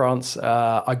that France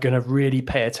are going to really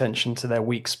pay attention to their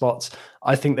weak spots.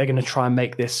 I think they're going to try and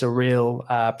make this a real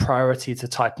priority to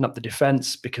tighten up the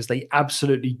defense, because they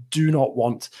absolutely do not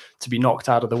want to be knocked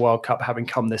out of the World Cup having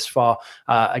come this far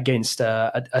against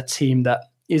a team that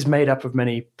is made up of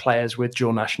many players with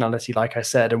dual nationality, like I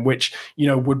said, and which,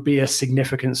 would be a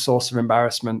significant source of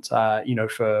embarrassment,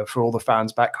 for all the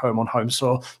fans back home on home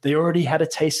soil. They already had a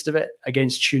taste of it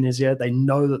against Tunisia. They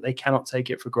know that they cannot take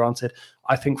it for granted.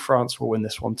 I think France will win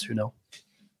this one 2-0.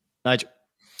 Nigel.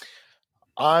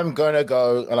 I'm going to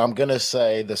go, and I'm going to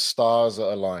say the stars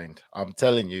are aligned. I'm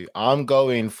telling you, I'm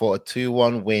going for a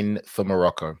 2-1 win for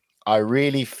Morocco. I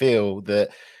really feel that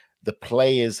the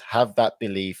players have that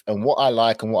belief. And what I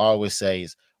like and what I always say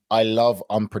is I love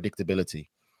unpredictability.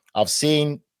 I've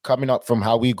seen coming up from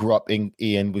how we grew up in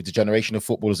Ian with the generation of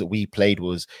footballers that we played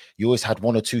was you always had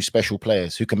one or two special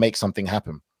players who can make something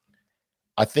happen.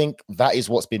 I think that is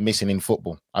what's been missing in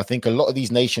football. I think a lot of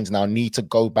these nations now need to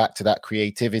go back to that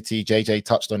creativity. JJ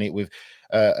touched on it with,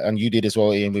 and you did as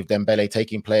well, Ian, with Dembele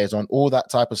taking players on. All that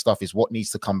type of stuff is what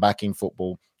needs to come back in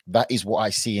football. That is what I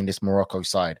see in this Morocco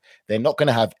side. They're not going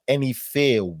to have any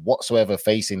fear whatsoever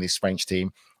facing this French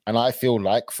team. And I feel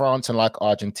like France and like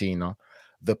Argentina,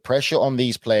 the pressure on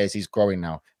these players is growing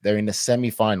now. They're in the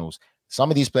semi-finals. Some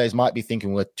of these players might be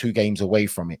thinking we're 2 games away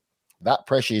from it. That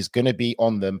pressure is going to be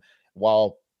on them,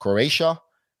 while Croatia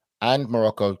and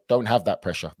Morocco don't have that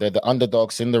pressure. They're the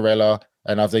underdog, Cinderella,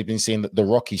 and as they've been seeing the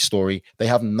Rocky story, they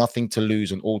have nothing to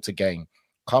lose and all to gain.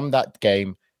 Come that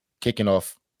game, kicking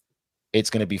off, it's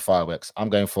going to be fireworks. I'm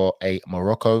going for a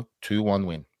Morocco 2-1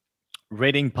 win.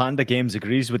 Rating Panda Games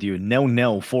agrees with you. 0-0,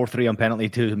 4-3 on penalty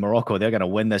to Morocco. They're going to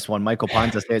win this one. Michael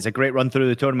Panza says it's a great run through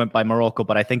the tournament by Morocco,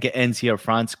 but I think it ends here.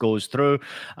 France goes through.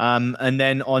 And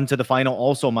then on to the final.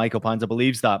 Also, Michael Panza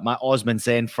believes that. Matt Osman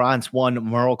saying France 1,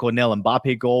 Morocco 0.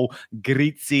 Mbappe goal,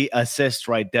 Grizzi assist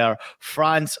right there.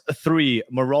 France 3,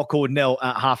 Morocco 0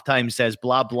 at halftime, says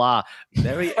blah, blah.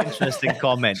 Very interesting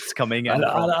comments coming in.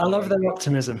 I love their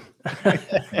optimism.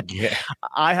 Yeah.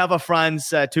 I have a France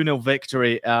 2-0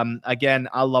 victory. Again,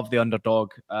 I love the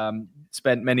underdog.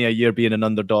 Spent many a year being an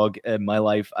underdog in my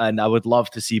life, and I would love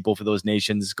to see both of those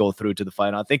nations go through to the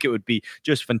final. I think it would be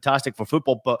just fantastic for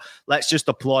football, but let's just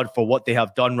applaud for what they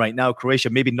have done right now. Croatia,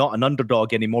 maybe not an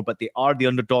underdog anymore, but they are the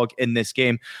underdog in this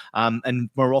game. And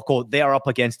Morocco, they are up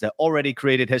against it. Already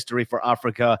created history for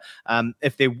Africa.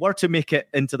 If they were to make it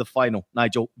into the final,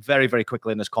 Nigel, very, very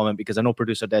quickly in this comment, because I know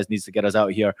producer Des needs to get us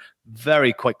out here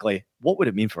very quickly. What would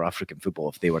it mean for African football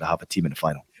if they were to have a team in the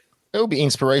final? It will be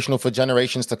inspirational for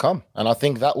generations to come. And I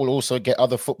think that will also get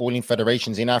other footballing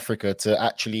federations in Africa to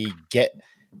actually get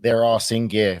their arse in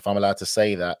gear, if I'm allowed to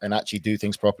say that, and actually do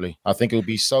things properly. I think it will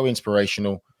be so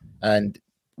inspirational, and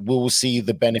we will see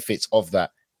the benefits of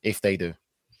that if they do.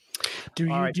 Do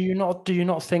you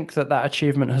not think that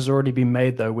achievement has already been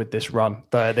made though with this run,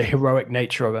 the heroic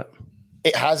nature of it?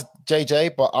 It has,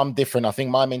 JJ, but I'm different. I think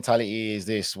my mentality is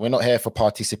this: we're not here for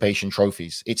participation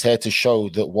trophies. It's here to show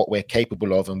that what we're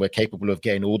capable of, and we're capable of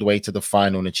getting all the way to the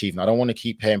final and achieving. I don't want to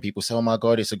keep hearing people say, oh my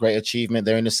God, it's a great achievement.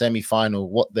 They're in the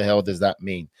semi-final. What the hell does that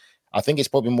mean? I think it's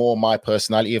probably more my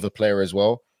personality of a player as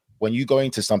well. When you go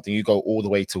into something, you go all the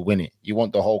way to win it. You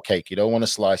want the whole cake. You don't want a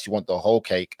slice. You want the whole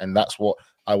cake. And that's what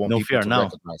I want people to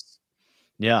recognize.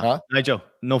 Yeah, huh? Nigel,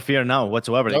 no fear now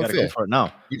whatsoever. They got to go for it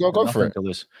now. You got to go for it. To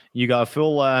lose. You got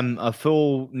a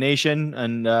full nation,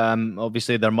 and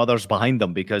obviously their mothers behind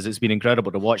them, because it's been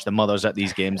incredible to watch the mothers at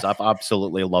these games. I've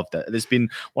absolutely loved it. It's been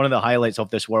one of the highlights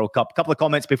of this World Cup. A couple of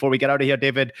comments before we get out of here.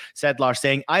 David Sedlar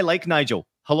saying, I like Nigel.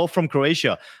 Hello from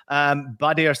Croatia.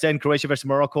 Badir saying Croatia versus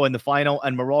Morocco in the final,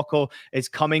 and Morocco is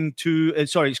coming to,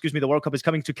 the World Cup is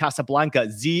coming to Casablanca.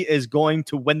 Z is going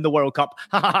to win the World Cup.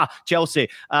 Chelsea.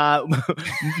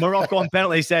 Morocco on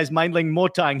penalty, says Mindling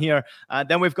Motang here.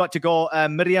 Then we've got to go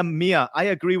Miriam Mia. I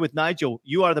agree with Nigel.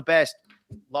 You are the best.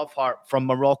 Love heart from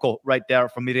Morocco right there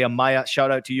from Miriam Maya.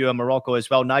 Shout out to you in Morocco as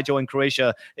well. Nigel in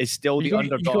Croatia is still the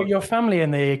underdog. You got your family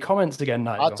in the comments again,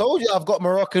 Nigel. I told you I've got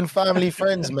Moroccan family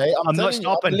friends, mate. I'm not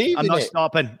stopping. I'm not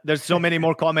stopping. There's so many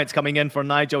more comments coming in for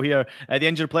Nigel here. The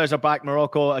injured players are back.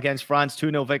 Morocco against France,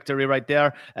 2-0 victory right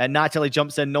there. Natalie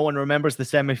jumps in. No one remembers the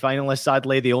semi-finalists.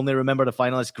 Sadly, they only remember the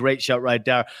finalists. Great shout right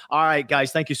there. All right,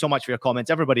 guys, thank you so much for your comments.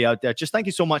 Everybody out there, just thank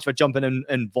you so much for jumping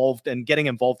involved and getting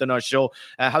involved in our show.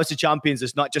 House of Champions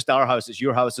is not just our house, it's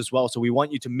your house as well. So we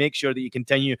want you to make sure that you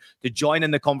continue to join in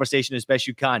the conversation as best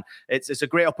you can. It's a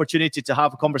great opportunity to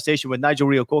have a conversation with Nigel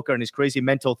Reo-Coker and his crazy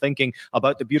mental thinking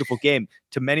about the beautiful game.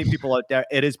 To many people out there,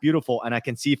 it is beautiful. And I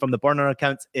can see from the burner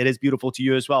accounts, it is beautiful to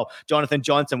you as well. Jonathan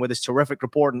Johnson with his terrific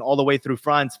reporting all the way through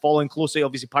France, following closely,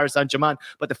 obviously, Paris Saint-Germain,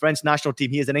 but the French national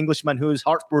team. He is an Englishman whose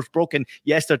heart was broken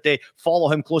yesterday. Follow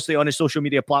him closely on his social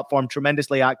media platform,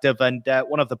 tremendously active, and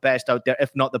one of the best out there, if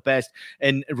not the best,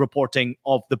 in reporting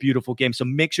of the beautiful game. So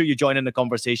make sure you join in the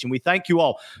conversation. We thank you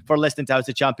all for listening to House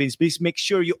of Champions. Please make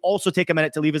sure you also take a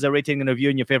minute to leave us a rating and review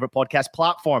in your favorite podcast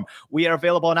platform. We are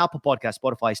available on Apple Podcasts,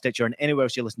 Spotify, Stitcher, and anywhere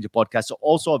else you listen to podcasts. So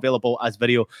also available as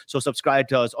video. So subscribe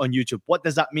to us on YouTube. What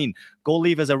does that mean? Go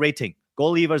leave us a rating. Go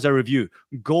leave us a review.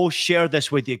 Go share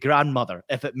this with your grandmother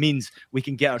if it means we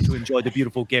can get her to enjoy the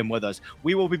beautiful game with us.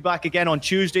 We will be back again on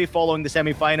Tuesday following the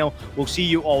semi-final. We'll see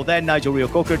you all then. Nigel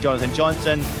Reo-Coker, Jonathan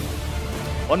Johnson.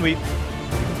 1 week.